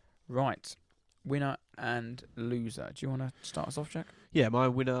 Right. Winner and loser. Do you want to start us off, Jack? Yeah, my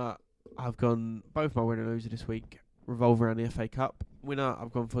winner. Both my winner and loser this week revolve around the FA Cup. Winner,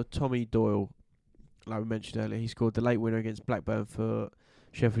 I've gone for Tommy Doyle. Like we mentioned earlier, he scored the late winner against Blackburn for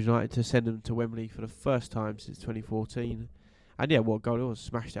Sheffield United to send them to Wembley for the first time since 2014. And what goal it was.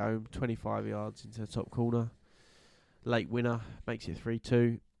 Smashed it home, 25 yards into the top corner. Late winner, makes it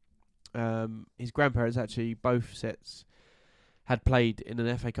 3-2. His grandparents actually, both sets, had played in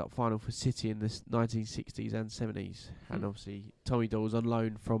an FA Cup final for City in the 1960s and 70s. And obviously, Tommy Doyle was on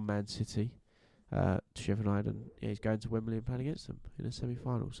loan from Man City to Sheffield United, and he's going to Wembley and playing against them in a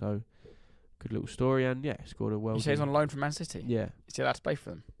semi-final. So, good little story, and scored a world. You say he's on loan from Man City? Yeah. Is he allowed to play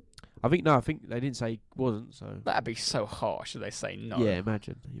for them? I think they didn't say he wasn't, so... That'd be so harsh if they say no. Yeah,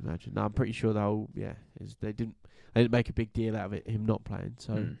 imagine. No, I'm pretty sure they didn't make a big deal out of him not playing,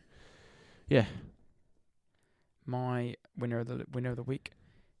 so... Yeah. My winner of the week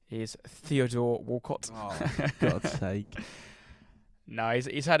is Theodore Walcott. Oh, for God's sake. No,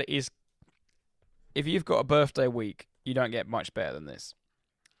 he's had if you've got a birthday week, you don't get much better than this.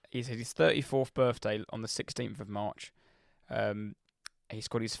 He's had his 34th birthday on the 16th of March. He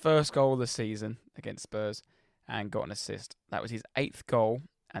scored his first goal of the season against Spurs and got an assist. That was his 8th goal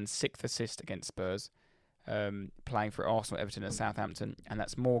and 6th assist against Spurs, playing for Arsenal, Everton and Southampton, and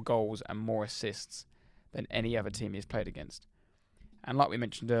that's more goals and more assists than any other team he's played against. And like we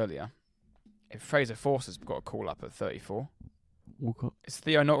mentioned earlier, if Fraser Forster's got a call up at 34, Walcott. is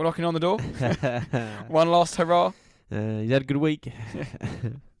Theo not knocking on the door? One last hurrah. He's had a good week.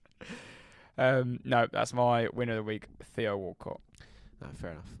 No, that's my winner of the week, Theo Walcott. No,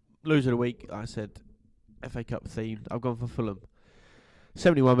 fair enough. Loser of the week, like I said, FA Cup themed. I've gone for Fulham.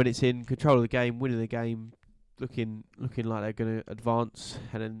 71 minutes in, control of the game, winning the game, looking like they're going to advance,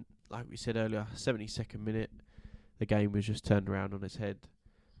 and then, like we said earlier, 72nd minute, the game was just turned around on its head.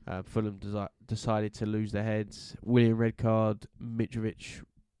 Fulham decided to lose their heads. Willian red card, Mitrovic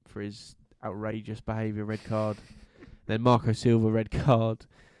for his outrageous behaviour red card, then Marco Silva red card,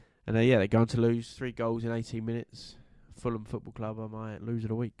 and then they're going to lose 3 goals in 18 minutes. Fulham Football Club are my loser of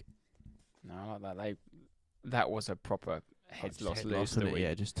the week. No, I like that. That was a proper heads lost loser of the week.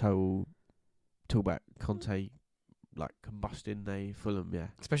 Yeah, just talk about Conte like combusting Fulham,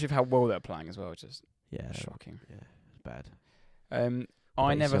 especially for how well they're playing as well. Just shocking. Yeah, it's bad.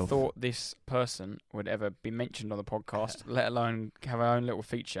 I never thought this person would ever be mentioned on the podcast, let alone have our own little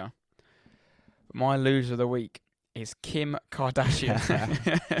feature. My loser of the week is Kim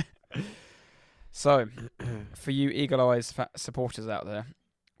Kardashian. So, for you Eagle Eyes supporters out there,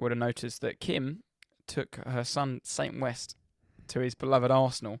 would have noticed that Kim took her son Saint West to his beloved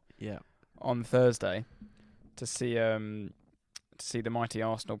Arsenal on Thursday to see the mighty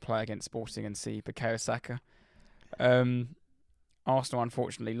Arsenal play against Sporting and see Bukayo Saka. Arsenal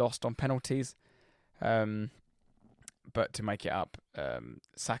unfortunately lost on penalties, but to make it up,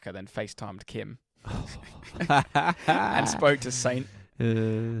 Saka then FaceTimed Kim and spoke to Saint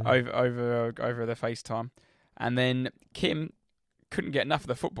over the FaceTime, and then Kim couldn't get enough of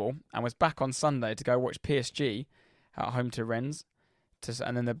the football and was back on Sunday to go watch PSG at home to Rennes.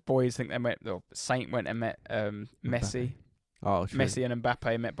 And then the boys think Saint went and met Messi. Oh, true. Messi and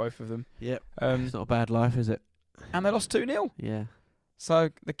Mbappe met both of them. Yep. It's not a bad life, is it? And they lost 2-0. Yeah. So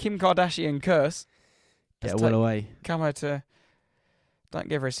the Kim Kardashian curse. Get well away. Come her to. Don't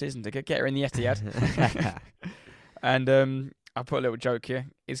give her a season ticket. Get her in the Etihad. And I put a little joke here.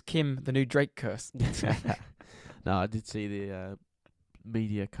 Is Kim the new Drake curse? No, I did see the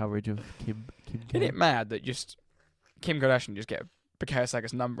media coverage of Kim. Isn't it mad that just Kim Kardashian just get Bukayo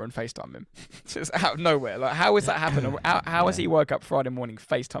Saka's number and FaceTime him? Just out of nowhere. Like, how is that happening? How has he woke up Friday morning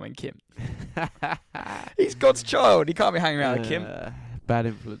FaceTiming Kim? He's God's child. He can't be hanging around with Kim. Bad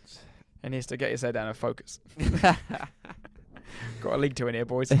influence. He needs to get his head down and focus. Got a league to win here,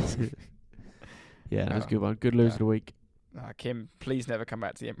 boys. Yeah, that was a good one. Good loser of the week. Kim, please never come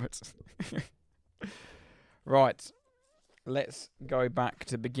back to the Emirates. Right. Let's go back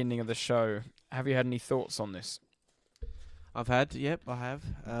to the beginning of the show. Have you had any thoughts on this? I have.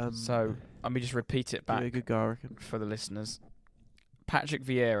 So, let me just repeat it back a good go, I reckon. For the listeners. Patrick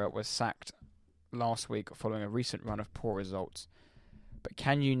Vieira was sacked last week following a recent run of poor results. But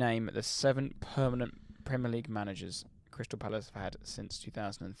can you name the 7 permanent Premier League managers Crystal Palace have had since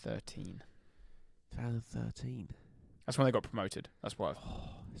 2013? 2013? That's when they got promoted. That's why.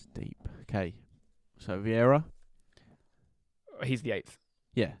 It's deep. Okay. So Vieira? He's the 8th.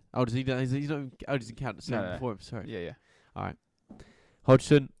 Yeah. Oh, does he? He's not. Does he count the 7 before him? Sorry. Yeah. All right.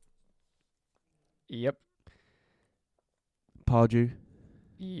 Hodgson. Yep. Pardew.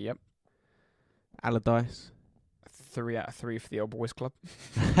 Yep. Allardyce. 3 out of 3 for the old boys club.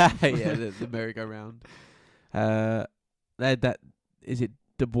 Yeah, the merry-go-round. Is it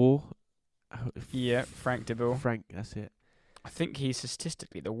De Boer? Yeah, Frank De Boer. Frank, that's it. I think he's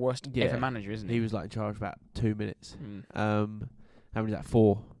statistically the worst ever manager, isn't he? He was like in charge for about 2 minutes. Mm. How many is that?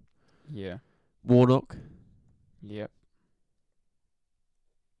 4. Yeah. Warnock. Yep.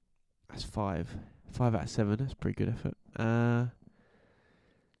 That's 5. 5 out of 7. That's a pretty good effort.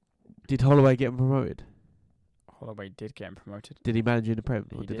 Did Holloway get him promoted? Holloway did get him promoted. Did he manage in the Prem?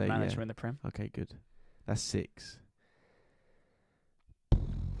 He did manage him in the Prem. Okay, good. That's 6.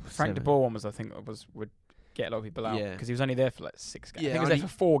 Frank de 7. Boer one was, I think, would get a lot of people out Yeah. because he was only there for like 6 games. Yeah, I think he was there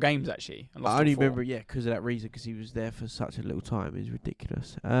for 4 games actually. And lost I all only 4. remember, because of that reason, because he was there for such a little time. It's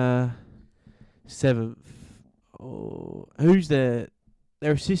ridiculous. 7th. Oh, who's their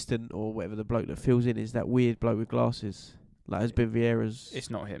assistant or whatever, the bloke that fills in? Is that weird bloke with glasses? Like, has been Vieira's. It's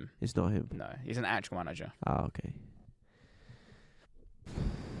not him. It's not him. No, he's an actual manager. Ah, okay.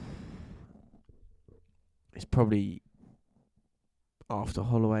 It's probably after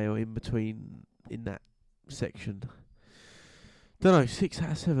Holloway or in between in that section. Don't know. 6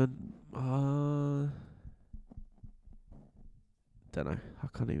 out of 7. Don't know. I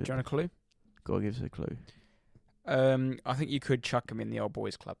can't even. Do you want a clue? Go on, give us a clue. I think you could chuck him in the old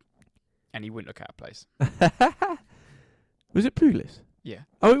boys club, and he wouldn't look out of place. Was it Pulis? Yeah.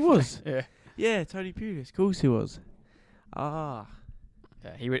 Oh, it was. Yeah. Yeah, Tony Pulis. Of course he was. Ah.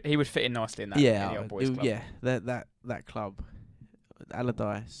 Yeah, he would fit in nicely in that. Yeah. in the old boys club. Yeah. That club.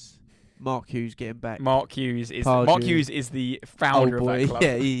 Allardyce. Mark Hughes getting back. Mark Hughes is the old founder of boy. that club.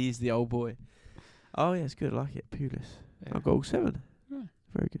 Yeah, he's the old boy. Oh yeah, it's good. I like it. Pulis. Yeah. I've got all 7. Yeah.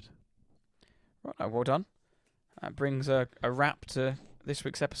 Very good. Right, well done. That brings a wrap to this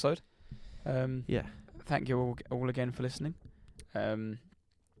week's episode. Yeah. Thank you all again for listening.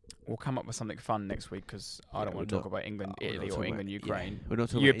 We'll come up with something fun next week because I don't want to talk about England, Italy, or England, Ukraine. We're not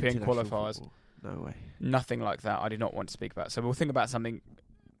talking European about qualifiers. football. No way. Nothing like that. I do not want to speak about. So we'll think about something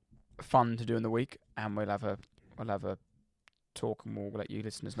fun to do in the week, and we'll have a talk, and we'll let you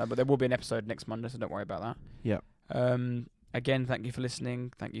listeners know. But there will be an episode next Monday, so don't worry about that. Yeah. Again, thank you for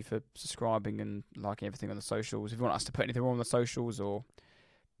listening. Thank you for subscribing and liking everything on the socials. If you want us to put anything on the socials or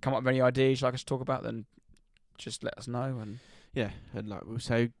come up with any ideas you'd like us to talk about, then just let us know. And yeah, and like we'll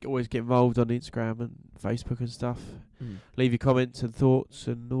say, always get involved on Instagram and Facebook and stuff. Leave your comments and thoughts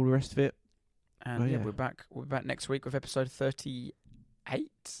and all the rest of it. And we're back. We'll be back next week with episode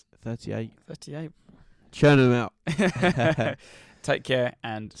 38. 38. 38. Churn them out. Take care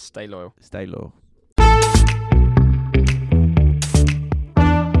and stay loyal. Stay loyal.